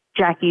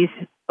Jackie's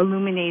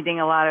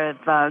illuminating a lot of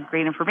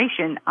great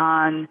information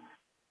on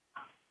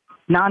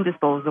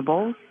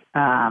non-disposables,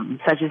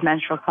 such as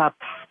menstrual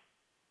cups,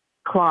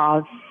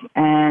 cloths,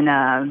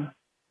 and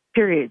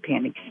period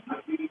panties.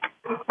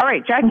 All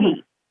right,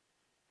 Jackie.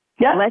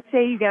 Yeah. Let's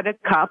say you get a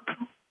cup.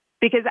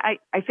 Because I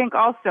think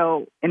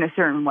also, in a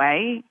certain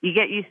way, you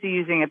get used to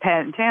using a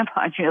pad and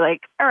tampon. You're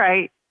like, all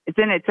right, it's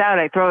in, it's out.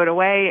 I throw it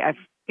away. I'm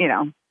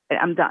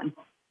done.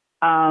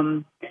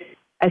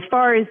 As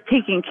far as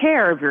taking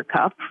care of your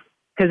cup,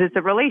 because it's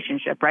a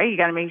relationship, right? You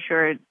got to make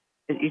sure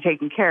that you're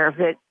taking care of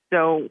it.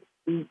 So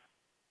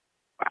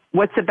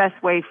what's the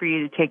best way for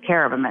you to take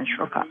care of a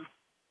menstrual cup?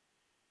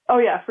 Oh,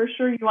 yeah, for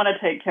sure you want to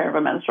take care of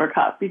a menstrual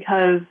cup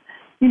because,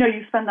 you know,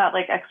 you spend that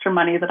like extra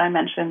money that I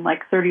mentioned,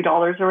 like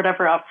 $30 or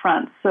whatever up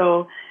front.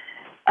 So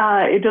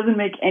it doesn't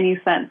make any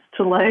sense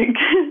to like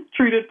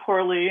treat it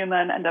poorly and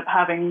then end up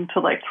having to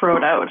like throw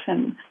it out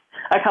in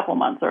a couple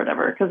months or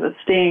whatever because it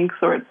stinks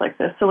or it's like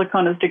the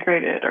silicone is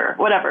degraded or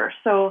whatever.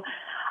 So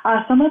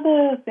some of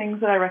the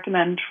things that I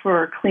recommend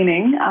for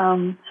cleaning,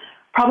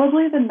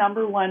 probably the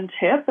number one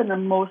tip and the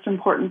most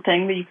important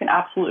thing that you can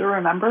absolutely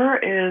remember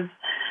is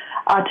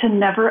to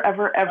never,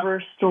 ever,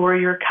 ever store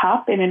your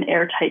cup in an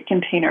airtight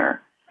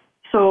container.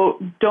 So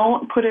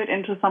don't put it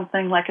into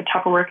something like a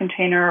Tupperware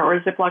container or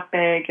a Ziploc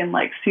bag and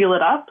like seal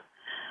it up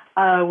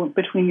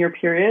between your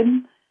period.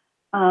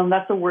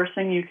 That's the worst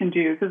thing you can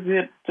do because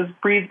it just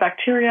breeds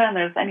bacteria and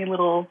there's any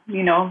little,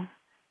 you know,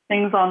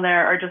 things on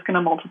there are just going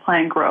to multiply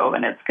and grow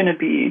and it's going to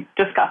be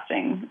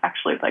disgusting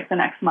actually like the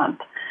next month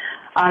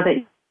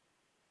that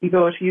you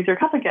go to use your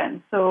cup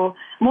again. So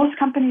most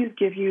companies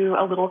give you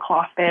a little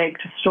cloth bag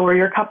to store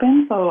your cup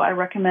in. So I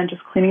recommend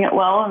just cleaning it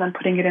well and then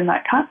putting it in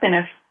that cup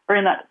or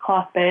in that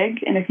cloth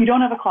bag. And if you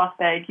don't have a cloth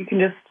bag, you can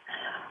just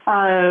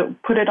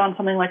put it on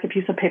something like a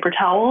piece of paper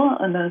towel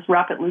and then just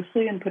wrap it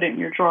loosely and put it in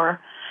your drawer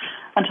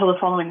until the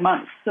following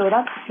month. So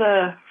that's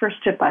the first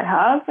tip I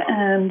have.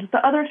 And the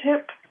other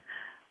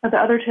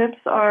tips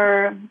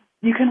are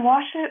you can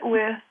wash it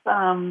with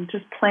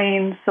just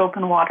plain soap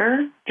and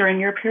water during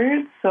your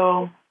period.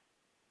 So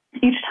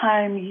each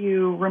time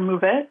you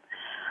remove it,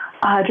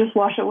 just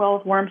wash it well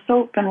with warm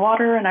soap and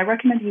water. And I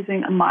recommend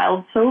using a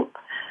mild soap,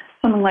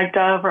 something like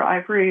Dove or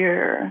Ivory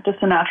or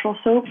just a natural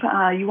soap.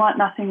 You want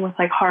nothing with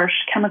like harsh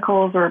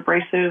chemicals or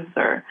abrasives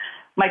or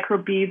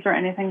microbeads or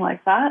anything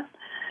like that.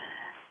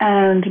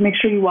 And make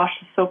sure you wash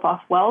the soap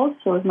off well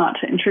so as not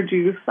to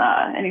introduce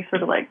any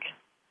sort of like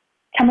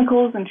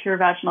chemicals into your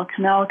vaginal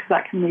canal because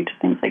that can lead to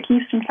things like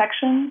yeast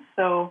infections.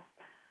 So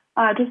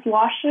just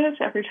wash it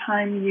every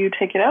time you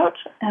take it out.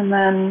 And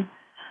then,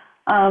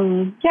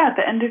 at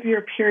the end of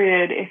your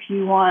period, if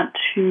you want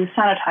to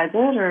sanitize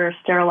it or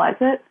sterilize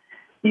it,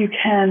 you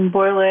can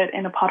boil it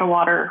in a pot of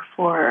water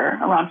for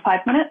around 5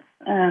 minutes.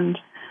 And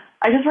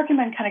I just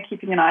recommend kind of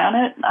keeping an eye on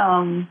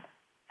it.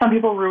 Some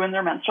people ruin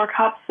their menstrual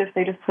cups if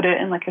they just put it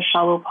in like a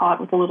shallow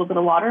pot with a little bit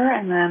of water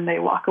and then they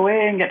walk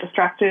away and get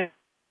distracted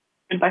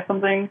by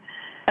something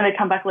and they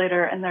come back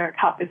later and their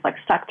cup is like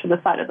stuck to the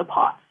side of the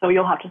pot. So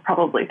you'll have to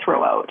probably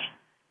throw out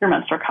your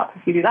menstrual cup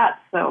if you do that.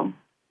 So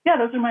yeah,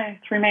 those are my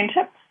three main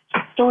tips: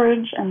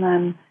 storage and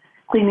then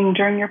cleaning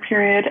during your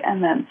period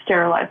and then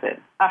sterilize it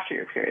after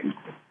your period.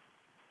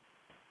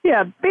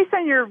 Yeah, based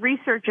on your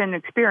research and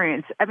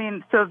experience, I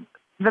mean, so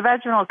the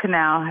vaginal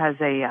canal has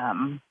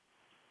a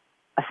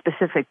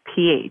specific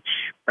pH,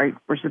 right?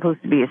 We're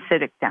supposed to be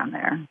acidic down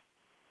there.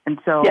 And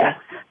so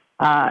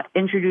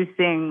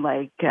introducing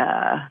like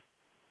a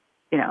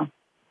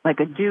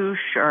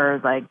douche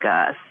or like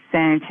a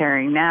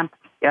sanitary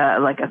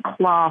like a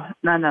cloth,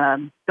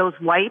 those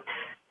wipes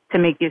to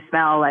make you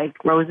smell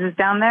like roses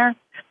down there,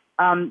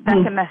 that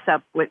can mess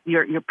up with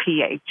your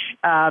pH.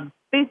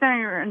 Based on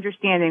your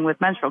understanding with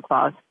menstrual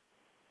cloths,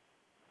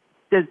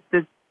 does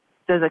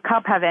a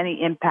cup have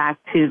any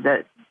impact to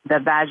the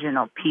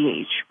vaginal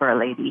pH for a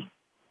lady?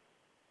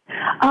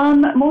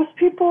 Most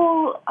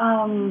people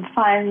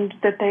find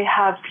that they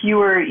have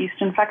fewer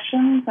yeast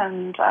infections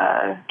and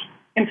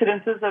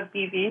incidences of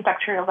BV,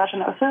 bacterial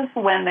vaginosis,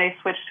 when they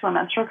switch to a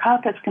menstrual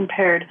cup as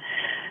compared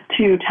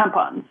to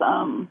tampons.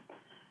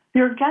 The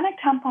organic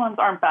tampons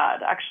aren't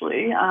bad,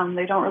 actually.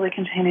 They don't really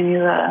contain any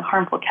of the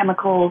harmful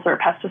chemicals or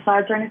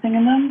pesticides or anything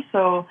in them.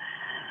 So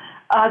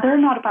they're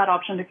not a bad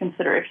option to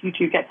consider if you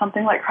do get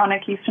something like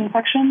chronic yeast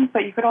infections,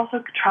 but you could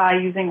also try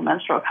using a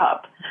menstrual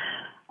cup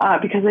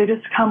because they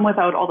just come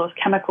without all those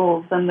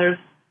chemicals. And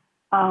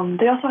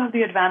they also have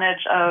the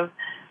advantage of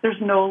there's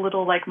no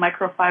little like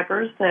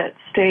microfibers that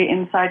stay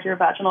inside your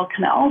vaginal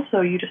canal. So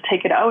you just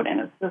take it out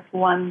and it's this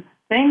one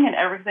thing and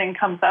everything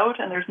comes out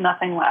and there's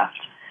nothing left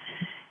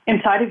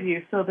inside of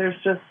you. So there's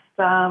just,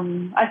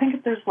 I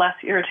think there's less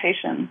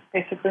irritation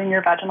basically in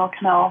your vaginal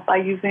canal by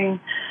using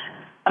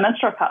a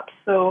menstrual cup.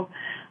 So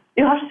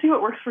you'll have to see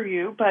what works for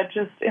you, but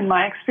just in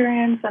my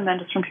experience and then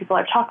just from people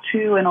I've talked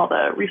to and all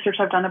the research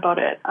I've done about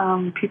it,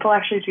 people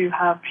actually do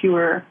have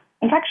fewer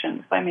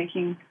infections by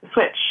making the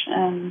switch.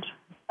 And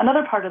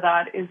another part of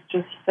that is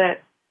just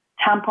that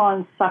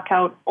tampons suck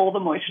out all the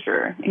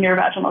moisture in your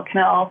vaginal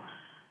canal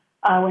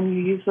when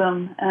you use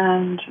them.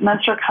 And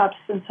menstrual cups,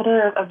 instead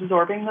of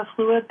absorbing the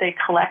fluid, they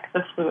collect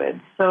the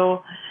fluid.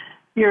 So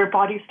your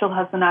body still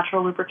has the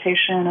natural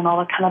lubrication and all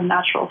the kind of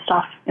natural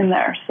stuff in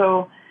there.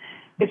 So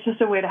it's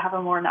just a way to have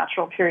a more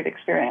natural period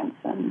experience.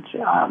 And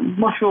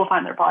most people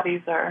find their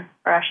bodies are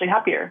actually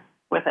happier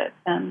with it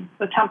than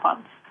with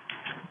tampons.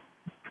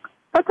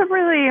 That's a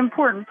really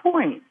important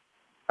point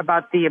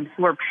about the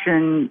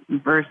absorption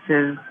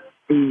versus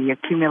the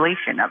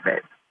accumulation of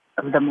it.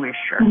 of the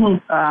moisture,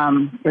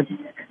 with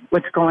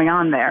what's going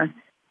on there.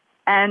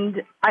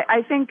 And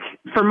I think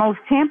for most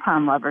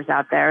tampon lovers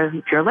out there,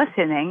 if you're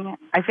listening,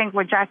 I think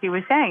what Jackie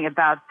was saying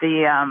about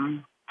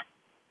I'm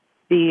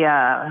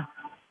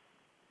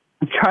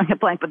drawing a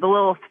blank, but the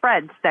little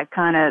threads that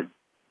kind of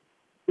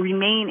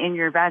remain in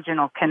your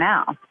vaginal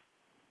canal,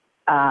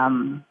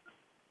 the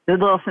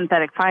little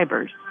synthetic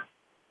fibers,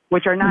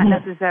 which are not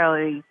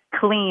necessarily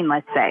clean,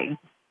 let's say.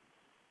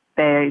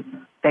 They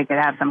could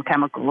have some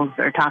chemicals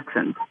or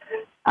toxins.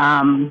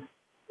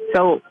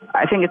 So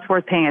I think it's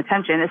worth paying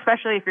attention,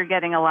 especially if you're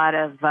getting a lot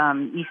of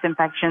yeast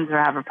infections or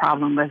have a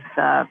problem with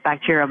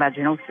bacterial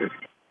vaginosis,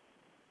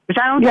 which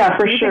I don't think,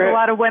 for do you sure. think a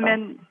lot of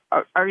women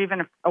are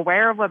even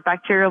aware of what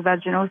bacterial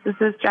vaginosis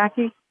is,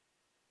 Jackie?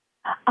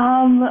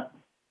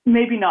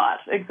 Maybe not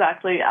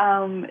exactly.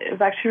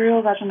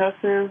 Bacterial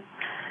vaginosis.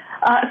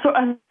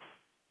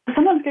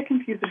 Sometimes get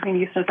confused between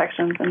yeast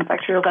infections and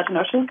bacterial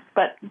vaginosis,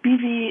 but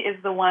BV is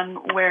the one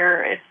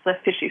where it's the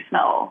fishy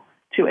smell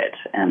to it,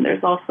 and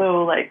there's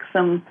also like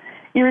some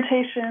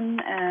irritation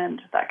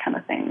and that kind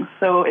of thing.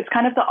 So it's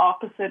kind of the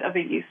opposite of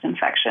a yeast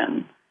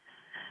infection.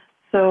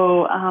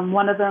 So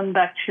one of them,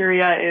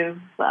 bacteria, is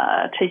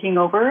taking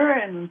over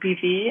in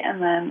BV, and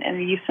then in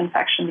a yeast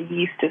infection, the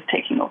yeast is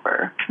taking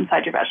over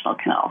inside your vaginal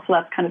canal. So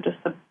that's kind of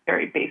just the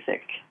very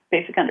basic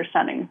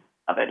understanding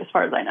of it, as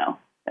far as I know.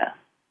 Yeah.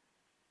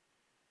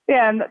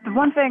 Yeah, and the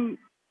one thing,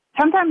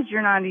 sometimes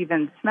you're not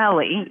even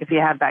smelly if you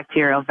have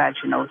bacterial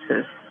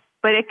vaginosis,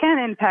 but it can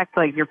impact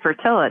like your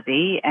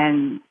fertility.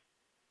 And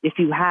if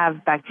you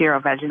have bacterial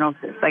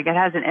vaginosis, like it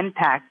has an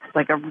impact,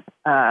 like a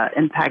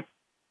impact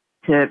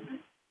to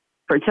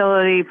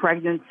fertility,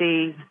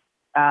 pregnancy,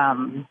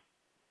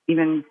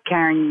 even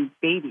carrying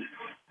babies.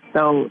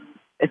 So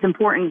it's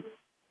important.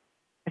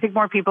 I think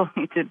more people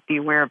need to be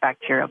aware of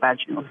bacterial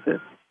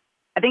vaginosis.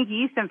 I think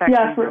yeast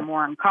infections are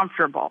more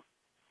uncomfortable.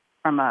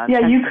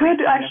 You could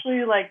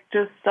actually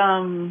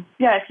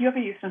if you have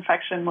a yeast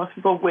infection, most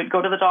people would go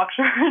to the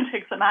doctor and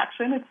take some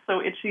action. It's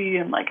so itchy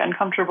and like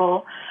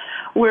uncomfortable.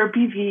 Where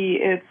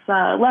BV, it's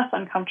less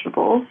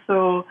uncomfortable.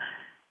 So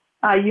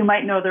you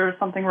might know there was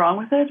something wrong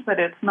with it, but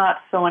it's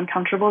not so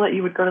uncomfortable that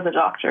you would go to the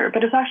doctor.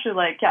 But it's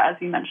actually as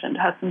you mentioned,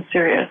 has some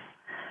serious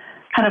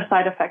kind of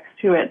side effects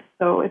to it.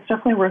 So it's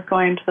definitely worth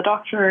going to the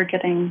doctor or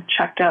getting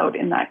checked out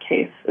in that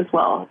case as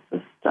well.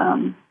 It's just,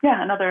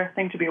 another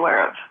thing to be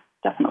aware of,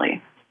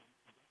 definitely.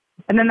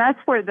 And then that's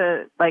where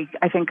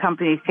I think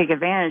companies take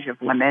advantage of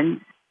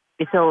women.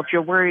 So if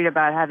you're worried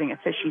about having a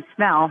fishy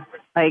smell,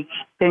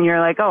 then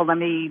you're like, oh, let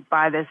me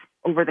buy this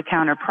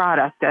over-the-counter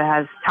product that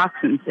has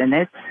toxins in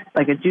it,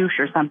 like a douche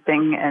or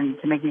something, and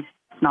to make you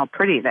smell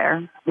pretty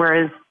there.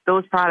 Whereas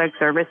those products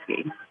are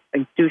risky.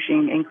 Like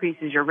douching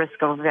increases your risk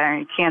of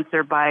ovarian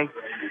cancer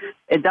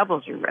it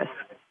doubles your risk.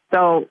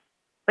 So,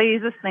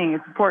 ladies listening,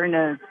 it's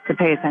important to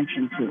pay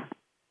attention to.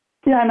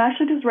 Yeah, I'm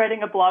actually just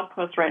writing a blog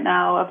post right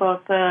now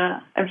about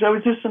I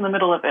was just in the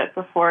middle of it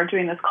before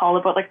doing this call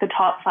about the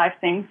top 5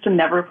 things to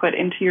never put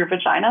into your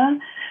vagina.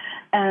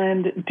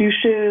 And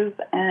douches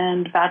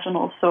and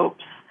vaginal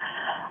soaps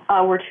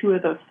were 2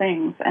 of those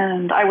things.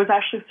 And I was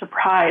actually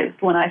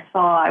surprised when I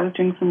was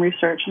doing some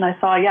research and I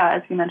saw,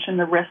 as you mentioned,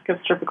 the risk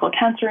of cervical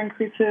cancer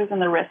increases and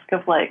the risk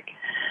of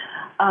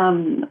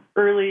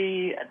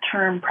early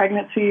term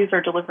pregnancies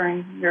or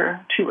delivering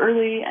too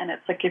early. And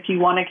it's if you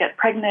want to get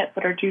pregnant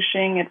but are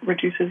douching, it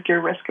reduces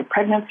your risk of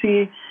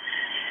pregnancy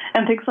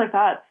and things like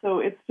that. So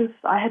it's just,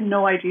 I had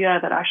no idea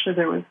that actually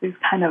there was these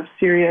kind of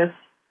serious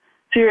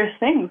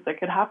things that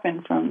could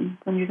happen from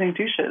using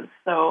douches.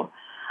 So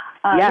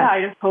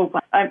I just hope,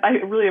 I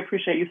really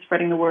appreciate you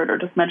spreading the word or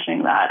just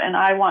mentioning that. And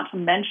I want to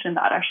mention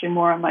that actually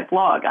more on my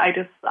blog. I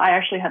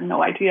actually had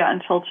no idea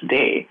until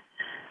today.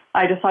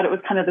 I just thought it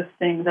was kind of this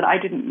thing that I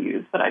didn't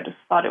use, but I just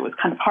thought it was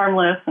kind of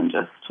harmless and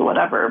just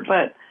whatever.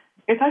 But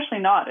it's actually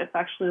not. It's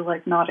actually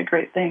not a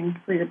great thing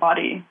for your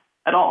body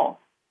at all.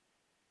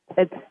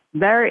 It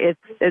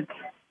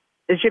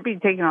should be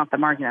taken off the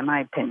market, in my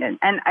opinion.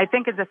 And I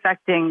think it's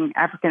affecting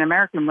African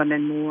American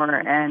women more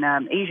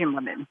and Asian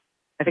women.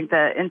 I think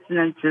the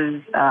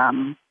incidences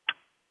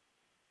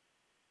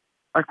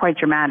are quite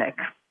dramatic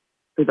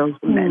for those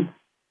women.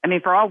 I mean,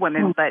 for all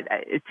women, but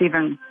it's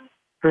even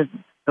for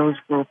those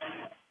groups.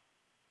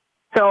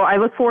 So I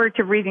look forward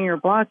to reading your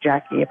blog,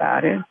 Jackie,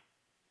 about it.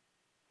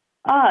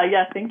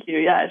 Yeah, thank you.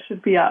 Yeah, it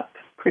should be up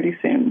pretty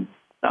soon.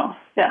 So,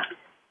 yeah.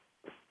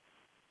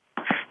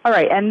 All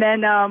right, and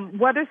then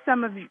what are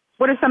some of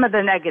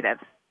the negatives?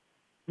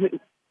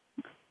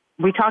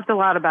 We talked a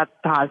lot about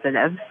the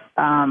positives,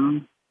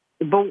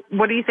 but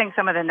what do you think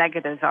some of the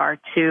negatives are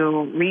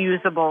to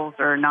reusables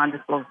or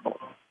non-disposables?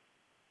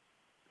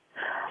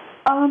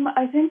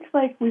 I think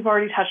we've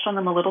already touched on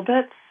them a little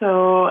bit.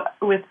 So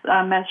with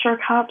menstrual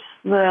cups,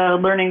 the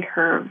learning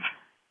curve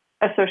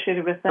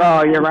associated with them.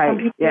 Oh, you're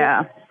right.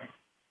 Yeah,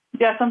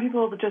 some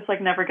people just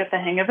never get the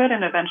hang of it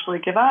and eventually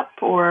give up,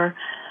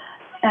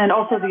 and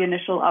also the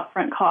initial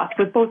upfront cost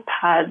with both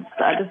pads,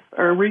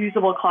 or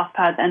reusable cloth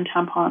pads and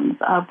tampons,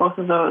 both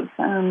of those.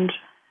 And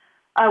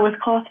With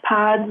cloth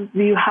pads,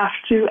 you have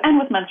to, and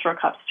with menstrual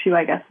cups too,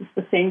 I guess it's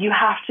the same. You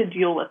have to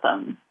deal with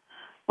them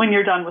when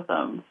you're done with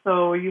them.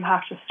 So you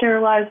have to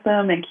sterilize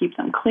them and keep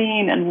them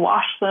clean and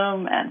wash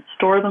them and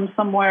store them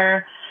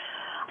somewhere.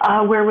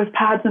 Where with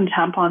pads and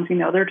tampons,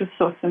 they're just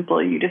so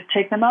simple. You just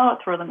take them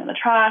out, throw them in the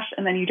trash,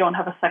 and then you don't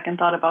have a second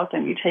thought about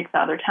them. You take the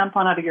other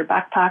tampon out of your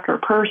backpack or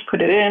purse,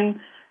 put it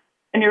in,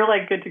 and you're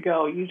like good to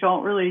go. You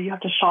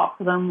have to shop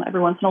for them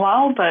every once in a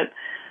while, but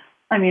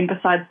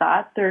besides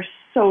that, they're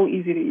so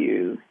easy to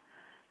use.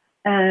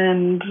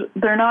 And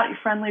they're not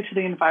friendly to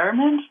the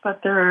environment,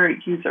 but they're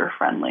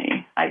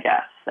user-friendly, I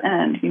guess.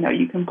 And,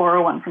 you can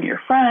borrow one from your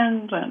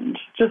friend and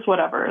just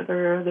whatever.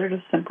 They're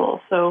just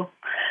simple. So,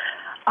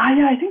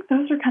 I think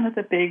those are kind of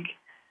the big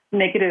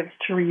negatives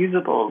to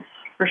reusables,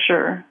 for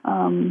sure.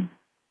 And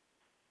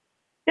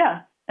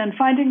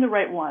finding the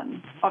right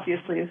one,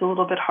 obviously, is a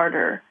little bit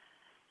harder.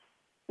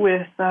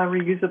 With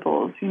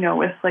reusables,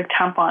 with like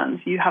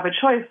tampons, you have a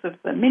choice of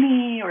the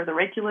mini or the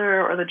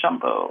regular or the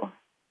jumbo,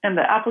 and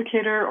the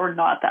applicator or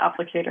not the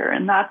applicator,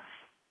 and that's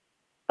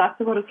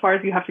about as far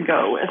as you have to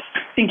go with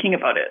thinking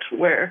about it.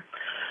 Where,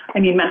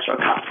 menstrual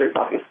cups, there's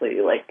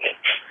obviously like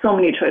so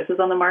many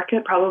choices on the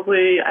market.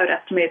 Probably, I would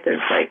estimate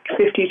there's like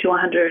 50 to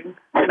 100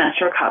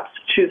 menstrual cups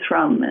to choose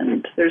from,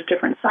 and there's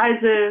different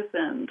sizes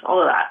and all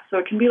of that. So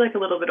it can be like a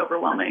little bit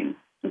overwhelming.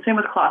 And same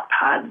with cloth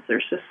pads.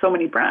 There's just so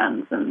many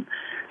brands and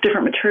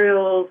different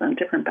materials and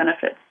different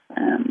benefits.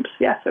 And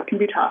so it can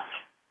be tough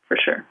for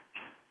sure.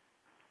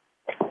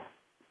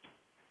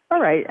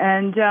 All right.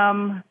 And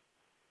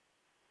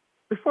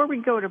before we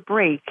go to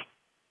break,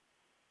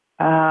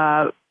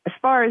 as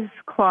far as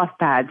cloth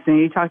pads, and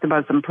you talked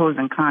about some pros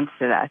and cons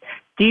to that,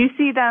 do you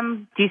see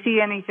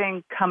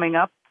anything coming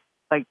up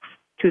like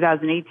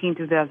 2018,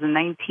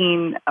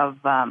 2019 of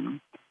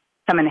some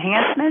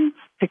enhancements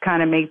to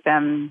kind of make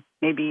them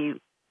maybe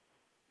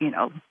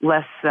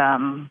less,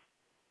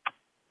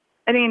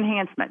 any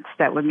enhancements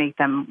that would make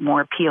them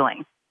more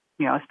appealing,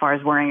 as far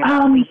as worrying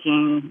about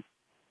leaking?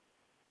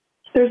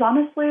 There's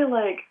honestly,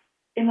 like,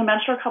 in the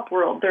menstrual cup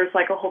world, there's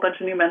like a whole bunch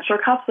of new menstrual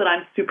cups that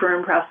I'm super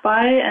impressed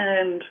by.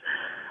 And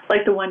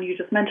like the one you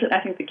just mentioned,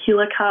 I think the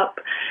Keela cup,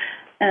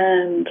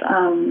 and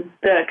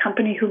the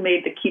company who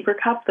made the Keeper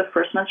cup, the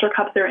first menstrual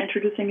cup, they're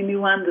introducing a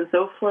new one, the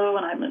Zoflow,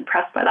 and I'm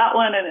impressed by that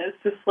one. And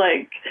it's just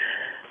like,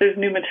 there's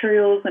new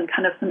materials and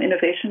kind of some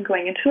innovation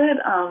going into it.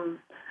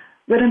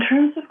 But in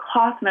terms of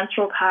cloth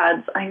menstrual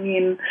pads, I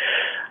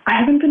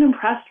haven't been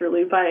impressed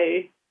really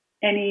by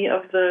any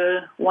of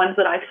the ones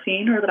that I've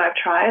seen or that I've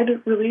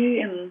tried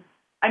really.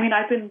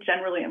 I've been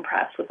generally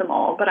impressed with them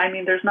all, but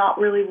there's not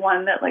really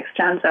one that like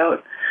stands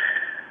out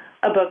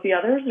above the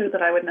others or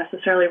that I would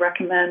necessarily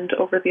recommend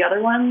over the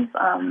other ones.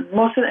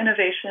 Most of the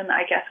innovation,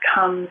 I guess,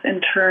 comes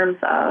in terms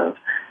of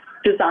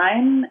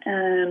design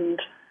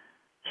and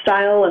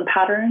style and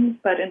patterns,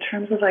 but in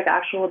terms of like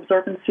actual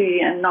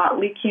absorbency and not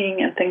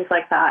leaking and things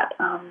like that,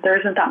 there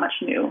isn't that much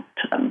new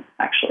to them,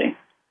 actually.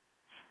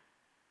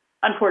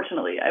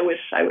 Unfortunately, I wish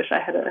I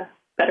had a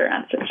better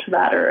answer to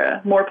that or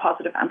a more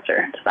positive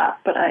answer to that,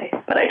 but I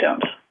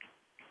don't.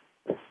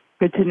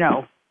 Good to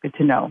know. Good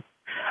to know.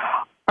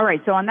 All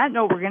right, so on that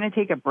note, we're going to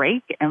take a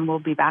break, and we'll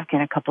be back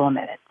in a couple of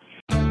minutes.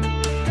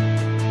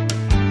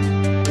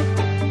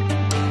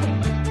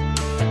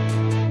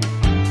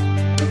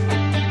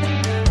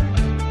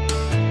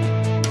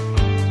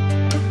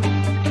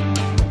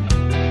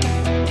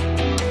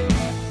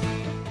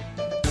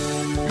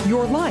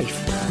 Your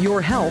life,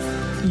 your health,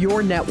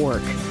 your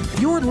network.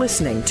 You're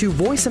listening to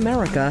Voice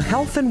America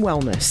Health and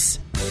Wellness.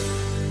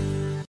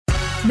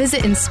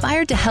 Visit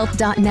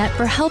inspiredtohealth.net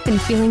for help in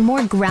feeling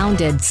more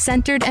grounded,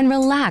 centered, and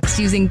relaxed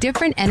using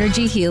different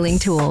energy healing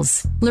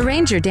tools.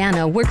 Lorraine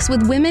Giordano works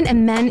with women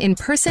and men in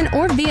person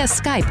or via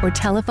Skype or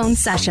telephone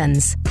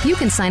sessions. You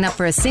can sign up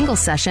for a single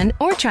session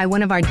or try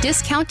one of our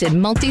discounted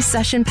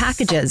multi-session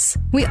packages.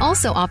 We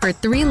also offer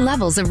 3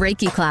 levels of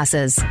Reiki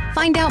classes.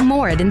 Find out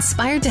more at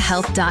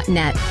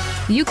inspiredtohealth.net.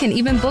 You can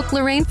even book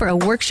Lorraine for a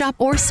workshop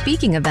or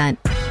speaking event.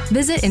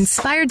 Visit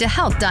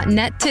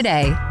inspiredtohealth.net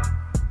today.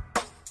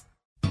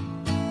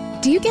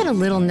 Do you get a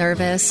little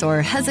nervous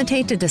or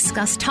hesitate to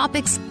discuss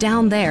topics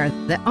down there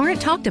that aren't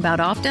talked about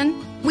often?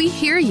 We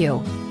hear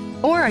you.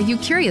 Or are you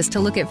curious to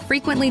look at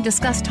frequently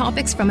discussed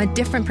topics from a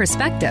different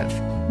perspective?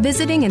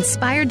 Visiting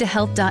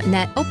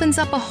inspiredtohealth.net opens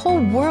up a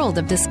whole world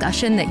of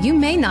discussion that you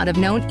may not have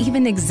known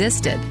even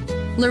existed.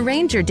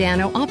 Lorraine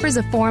Giordano offers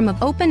a forum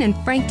of open and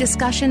frank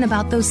discussion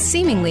about those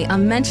seemingly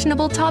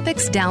unmentionable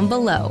topics down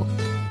below.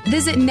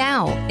 Visit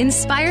now,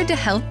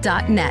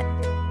 inspiredtohealth.net.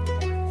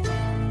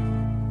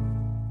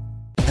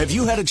 Have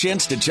you had a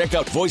chance to check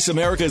out Voice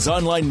America's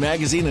online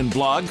magazine and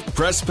blog,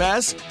 Press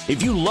Pass?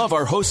 If you love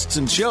our hosts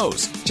and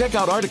shows, check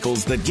out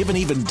articles that give an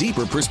even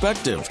deeper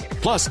perspective.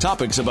 Plus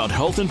topics about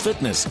health and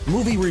fitness,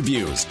 movie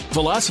reviews,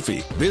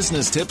 philosophy,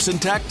 business tips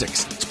and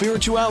tactics,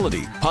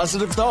 spirituality,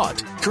 positive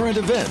thought, current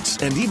events,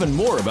 and even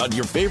more about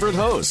your favorite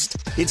host.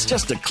 It's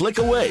just a click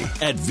away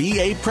at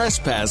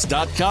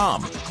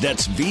vapresspass.com.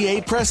 That's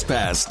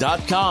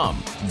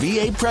vapresspass.com.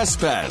 VA Press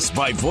Pass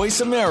by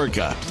Voice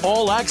America.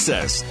 All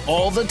access,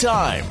 all the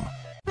time.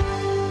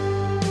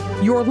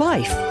 Your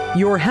life,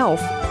 your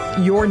health,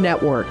 your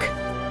network.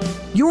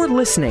 You're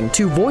listening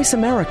to Voice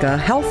America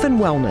Health and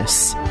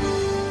Wellness.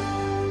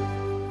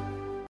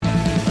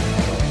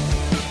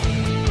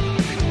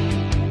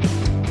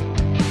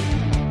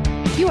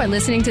 You are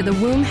listening to the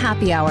Womb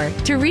Happy Hour.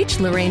 To reach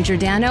Lorraine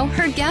Giordano,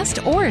 her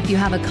guest, or if you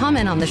have a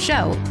comment on the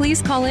show,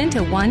 please call in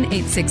to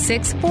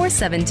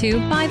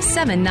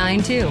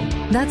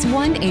 1-866-472-5792. That's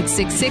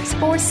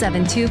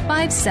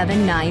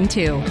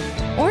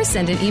 1-866-472-5792. Or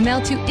send an email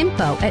to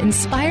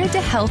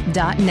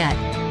info@inspiredtohealth.net.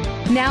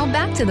 Now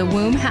back to the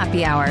Womb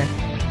Happy Hour.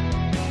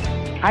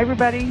 Hi,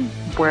 everybody.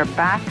 We're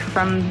back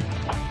from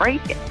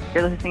break.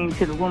 You're listening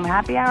to the Womb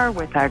Happy Hour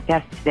with our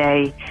guest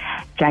today,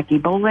 Jackie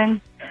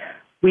Boland.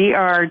 We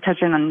are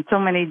touching on so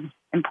many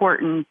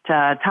important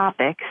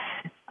topics.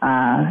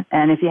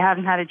 And if you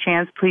haven't had a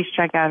chance, please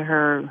check out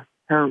her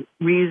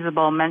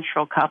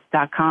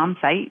reusablemenstrualcup.com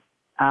site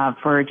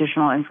for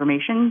additional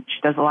information. She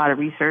does a lot of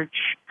research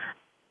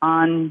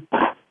on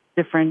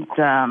different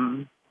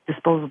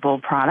disposable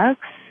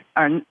products,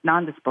 or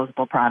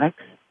non-disposable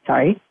products,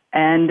 sorry.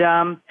 And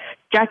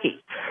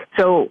Jackie,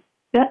 so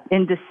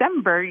in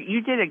December,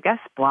 you did a guest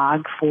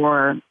blog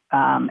for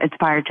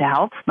Inspired to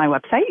Health, my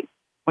website,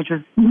 which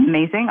was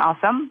amazing,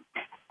 awesome.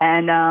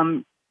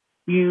 And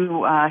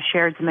you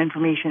shared some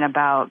information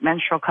about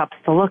menstrual cups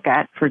to look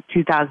at for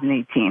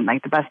 2018,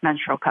 like the best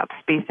menstrual cups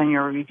based on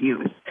your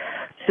reviews.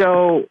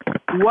 So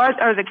what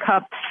are the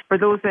cups, for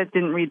those that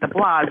didn't read the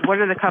blog, what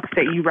are the cups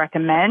that you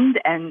recommend,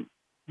 and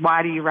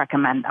why do you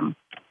recommend them?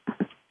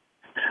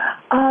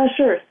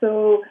 Sure.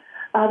 So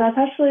that's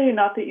actually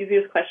not the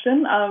easiest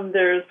question.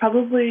 There's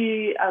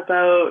probably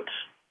about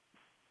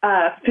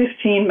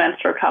 15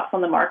 menstrual cups on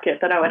the market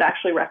that I would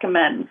actually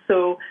recommend.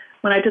 So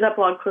when I did that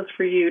blog post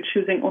for you,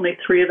 choosing only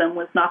 3 of them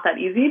was not that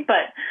easy,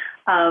 but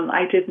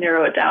I did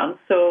narrow it down.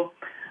 So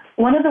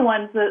one of the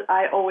ones that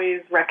I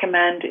always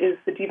recommend is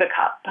the Diva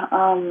Cup.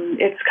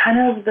 It's kind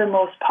of the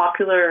most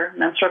popular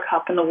menstrual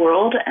cup in the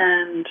world,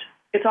 and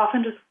it's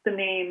often just the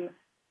name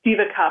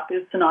Diva Cup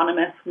is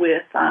synonymous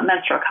with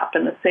menstrual cup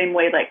in the same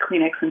way like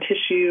Kleenex and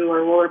tissue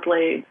or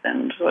rollerblades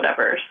and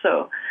whatever.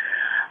 So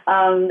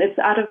it's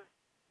out of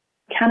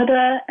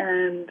Canada,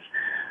 and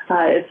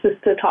it's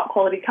just a top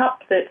quality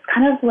cup that's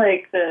kind of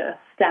like the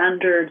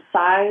standard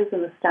size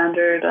and the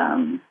standard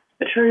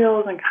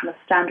materials and kind of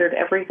standard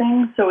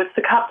everything. So it's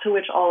the cup to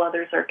which all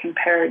others are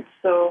compared.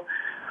 So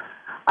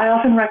I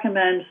often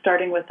recommend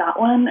starting with that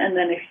one, and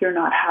then if you're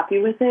not happy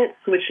with it,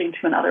 switching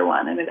to another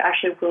one. And it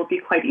actually will be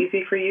quite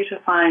easy for you to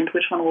find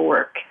which one will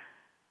work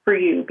for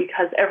you,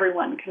 because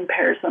everyone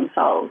compares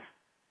themselves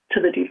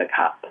to the Diva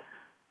Cup.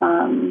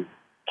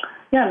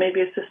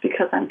 Maybe it's just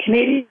because I'm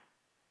Canadian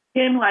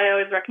why I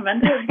always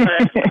recommend it,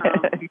 but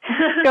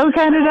go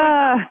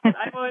Canada!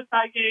 I'm always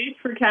advocating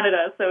for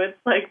Canada, so it's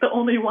like the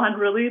only one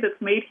really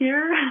that's made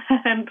here,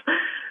 and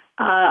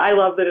I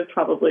love that it's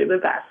probably the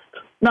best.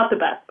 Not the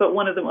best, but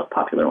one of the most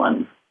popular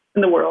ones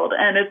in the world.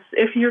 And it's,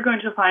 if you're going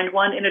to find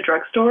one in a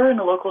drugstore, in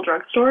a local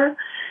drugstore,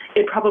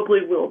 it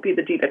probably will be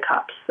the Diva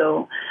Cup.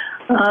 So,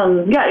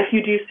 if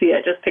you do see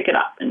it, just pick it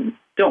up and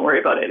don't worry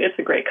about it. It's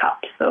a great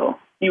cup, so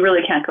you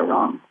really can't go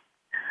wrong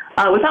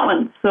with that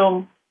one.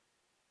 So,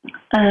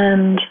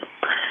 and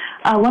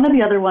one of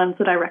the other ones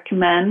that I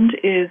recommend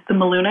is the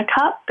Maluna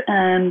Cup,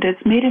 and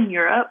it's made in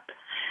Europe.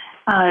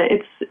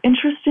 It's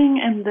interesting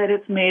in that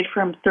it's made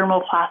from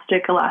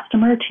thermoplastic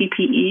elastomer,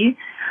 TPE.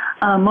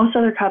 Most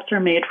other cups are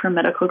made from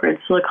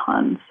medical-grade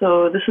silicone,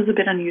 so this is a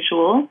bit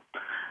unusual.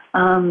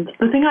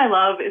 The thing I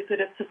love is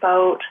that it's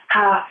about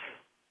half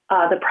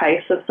the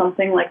price of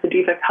something like the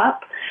Diva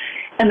Cup,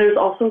 and there's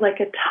also like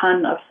a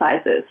ton of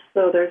sizes.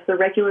 So there's the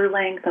regular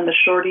length and the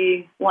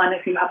shorty one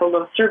if you have a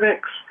low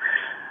cervix,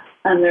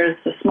 and there's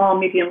the small,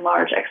 medium,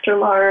 large, extra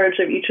large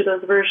of each of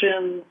those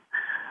versions.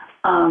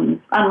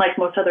 Unlike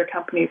most other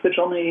companies, which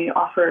only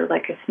offer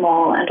like a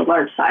small and a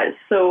large size.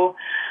 So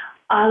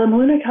the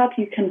Maluna Cup,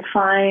 you can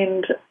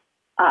find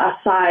a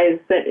size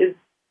that is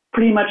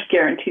pretty much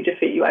guaranteed to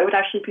fit you. I would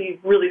actually be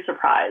really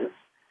surprised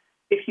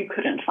if you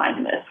couldn't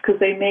find this, because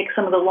they make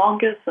some of the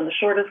longest and the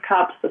shortest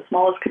cups, the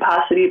smallest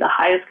capacity, the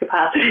highest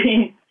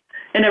capacity,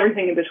 and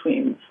everything in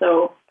between.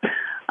 So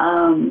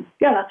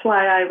that's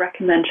why I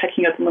recommend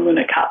checking out the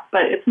Maluna Cup.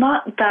 But it's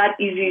not that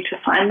easy to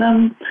find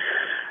them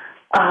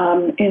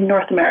in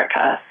North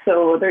America,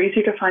 so they're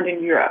easier to find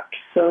in Europe.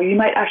 So you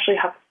might actually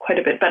have quite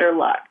a bit better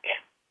luck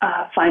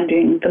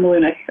finding the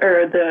Maluna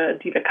or the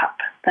Diva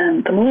Cup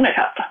than the Maluna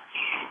Cup.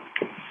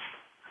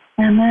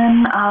 And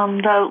then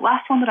the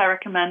last one that I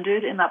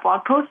recommended in that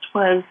blog post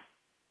was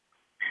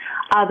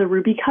the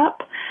Ruby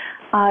Cup.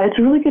 It's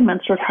a really good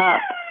menstrual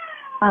cup.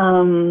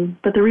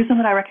 But the reason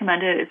that I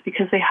recommend it is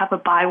because they have a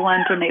buy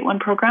one, donate one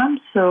program.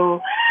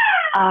 So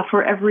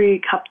for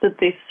every cup that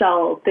they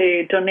sell,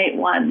 they donate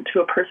one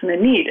to a person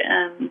in need.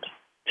 And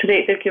to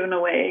date, they've given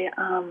away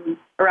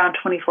around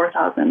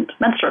 24,000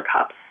 menstrual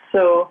cups.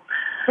 So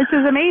this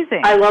is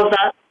amazing. I love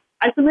that.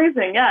 It's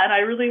amazing, yeah. And I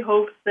really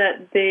hope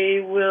that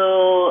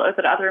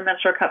that other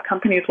menstrual cup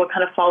companies will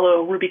kind of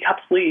follow Ruby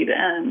Cup's lead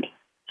and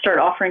start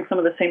offering some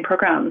of the same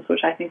programs,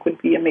 which I think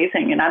would be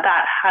amazing. And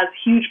that has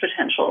huge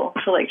potential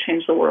to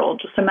change the world.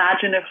 Just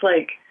imagine if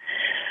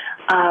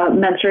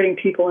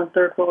menstruating people in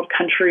third world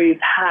countries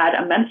had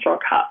a menstrual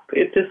cup.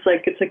 It's just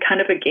it's a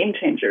kind of a game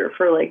changer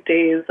for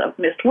days of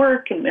missed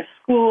work and missed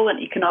school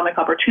and economic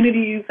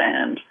opportunities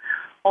and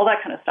all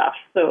that kind of stuff.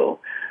 So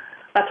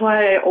that's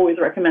why I always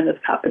recommend this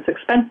cup. It's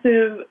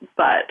expensive,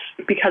 but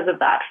because of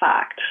that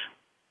fact,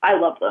 I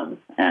love them.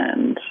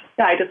 And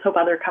yeah, I just hope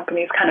other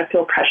companies kind of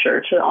feel pressure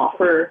to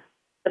offer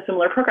a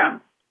similar program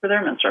for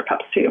their menstrual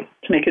cups too,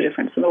 to make a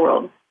difference in the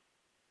world.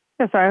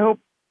 Yeah, so I hope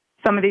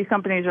some of these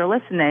companies are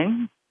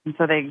listening, and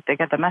so they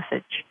get the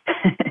message.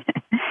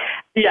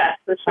 Yes,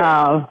 for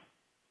sure.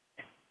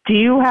 Do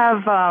you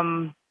have,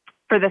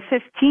 for the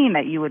 15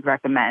 that you would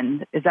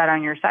recommend, is that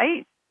on your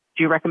site?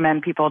 Do you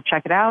recommend people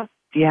check it out?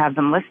 Do you have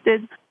them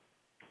listed?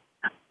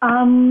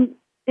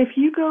 If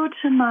you go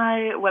to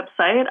my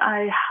website,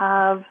 I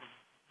have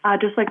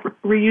just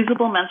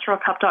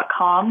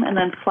reusablemenstrualcup.com and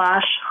then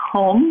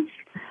 /home.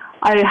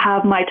 I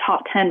have my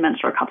top 10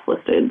 menstrual cups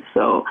listed.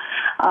 So,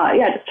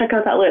 just check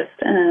out that list,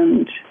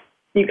 and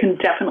you can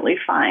definitely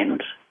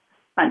find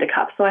a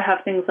cup. So I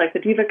have things like the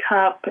Diva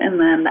Cup, and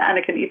then the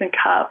Anik and Even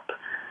Cup,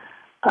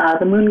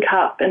 the Moon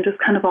Cup, and just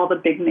kind of all the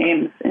big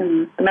names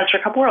in the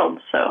menstrual cup world.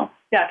 So,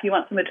 yeah, if you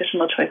want some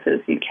additional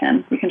choices, you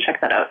can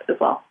check that out as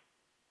well.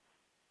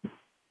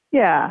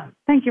 Yeah,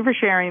 thank you for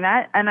sharing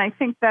that. And I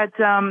think that,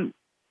 and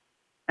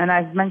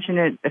I've mentioned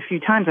it a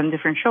few times on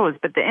different shows,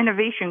 but the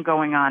innovation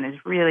going on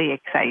is really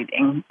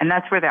exciting. And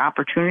that's where the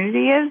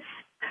opportunity is,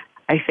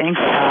 I think.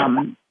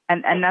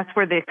 And that's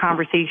where the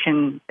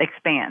conversation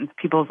expands,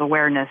 people's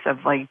awareness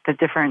of the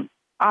different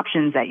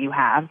options that you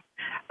have.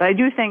 But I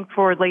do think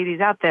for ladies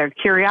out there,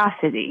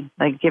 curiosity,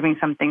 giving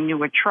something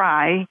new a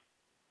try,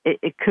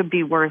 it could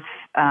be worth,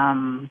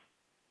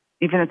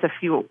 even if it's a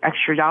few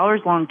extra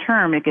dollars, long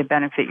term, it could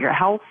benefit your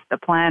health, the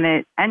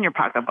planet, and your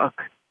pocketbook.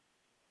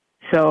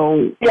 So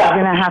we're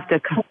going to have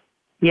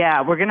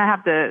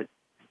to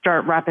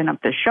start wrapping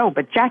up the show.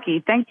 But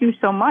Jackie, thank you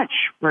so much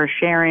for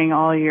sharing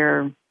all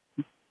your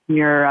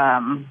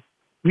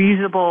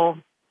reusable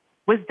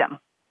wisdom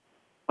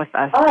with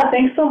us.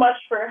 Thanks so much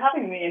for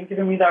having me and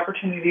giving me the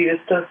opportunity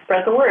to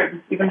spread the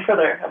word even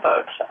further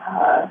about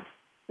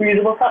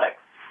reusable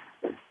products.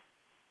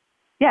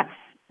 Yes.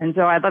 And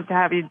so I'd love to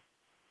have you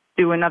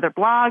do another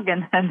blog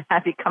and then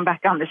have you come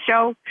back on the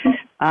show.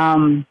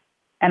 And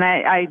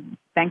I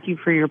thank you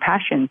for your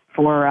passion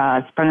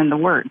for spreading the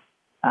word.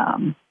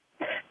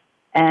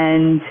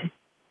 And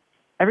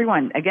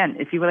everyone, again,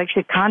 if you would like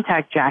to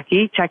contact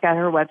Jackie, check out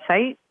her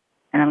website.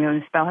 And I'm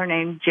going to spell her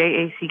name,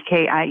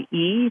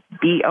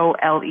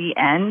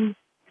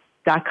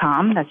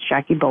 JackieBolen.com. That's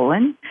Jackie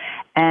Bolen.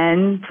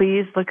 And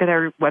please look at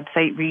her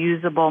website,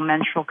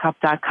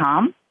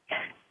 reusablemenstrualcup.com.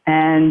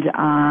 And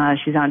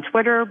she's on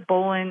Twitter,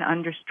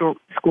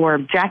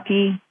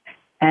 Bolen_Jackie.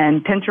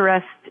 And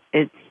Pinterest,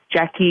 it's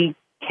Jackie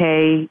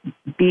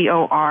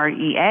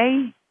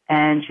KBOREA.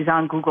 And she's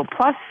on Google+.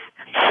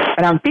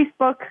 And on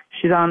Facebook,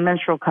 she's on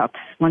Menstrual Cups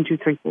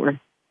 1234.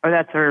 Or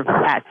that's her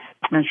at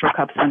Menstrual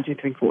Cups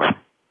 1234.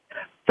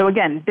 So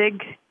again,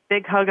 big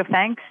hug of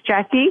thanks,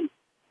 Jackie.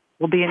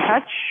 We'll be in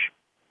touch.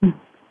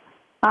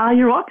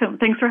 You're welcome.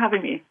 Thanks for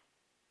having me.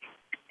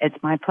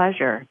 It's my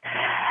pleasure.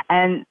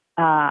 And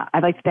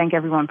I'd like to thank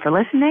everyone for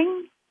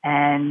listening.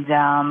 And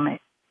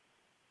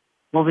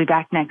we'll be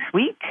back next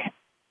week.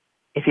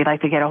 If you'd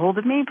like to get a hold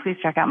of me, please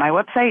check out my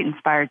website,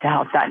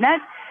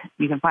 inspiredtohealth.net.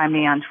 You can find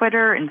me on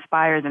Twitter,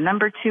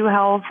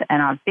 Inspire2Health,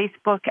 and on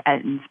Facebook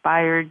at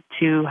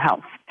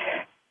Inspired2Health.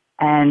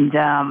 And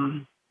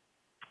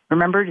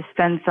remember to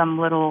spend send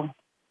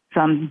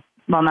some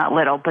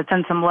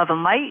love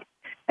and light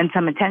and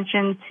some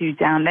attention to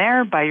down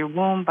there by your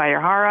womb, by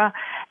your hara.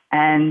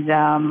 And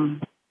I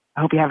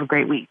hope you have a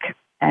great week.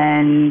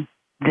 And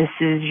this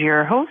is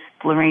your host,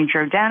 Lorraine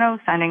Giordano,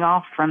 signing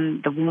off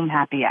from the Womb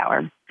Happy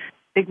Hour.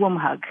 Big womb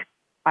hug.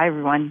 Bye,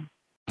 everyone.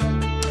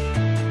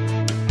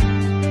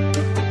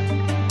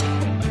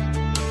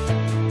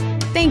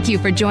 Thank you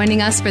for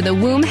joining us for the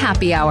Womb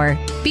Happy Hour.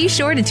 Be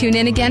sure to tune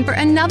in again for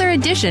another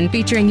edition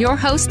featuring your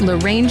host,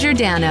 Lorraine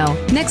Giordano,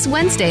 next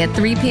Wednesday at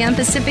 3 p.m.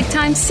 Pacific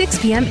Time,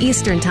 6 p.m.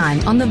 Eastern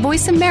Time on the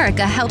Voice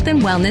America Health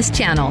and Wellness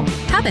Channel.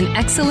 Have an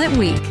excellent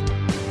week.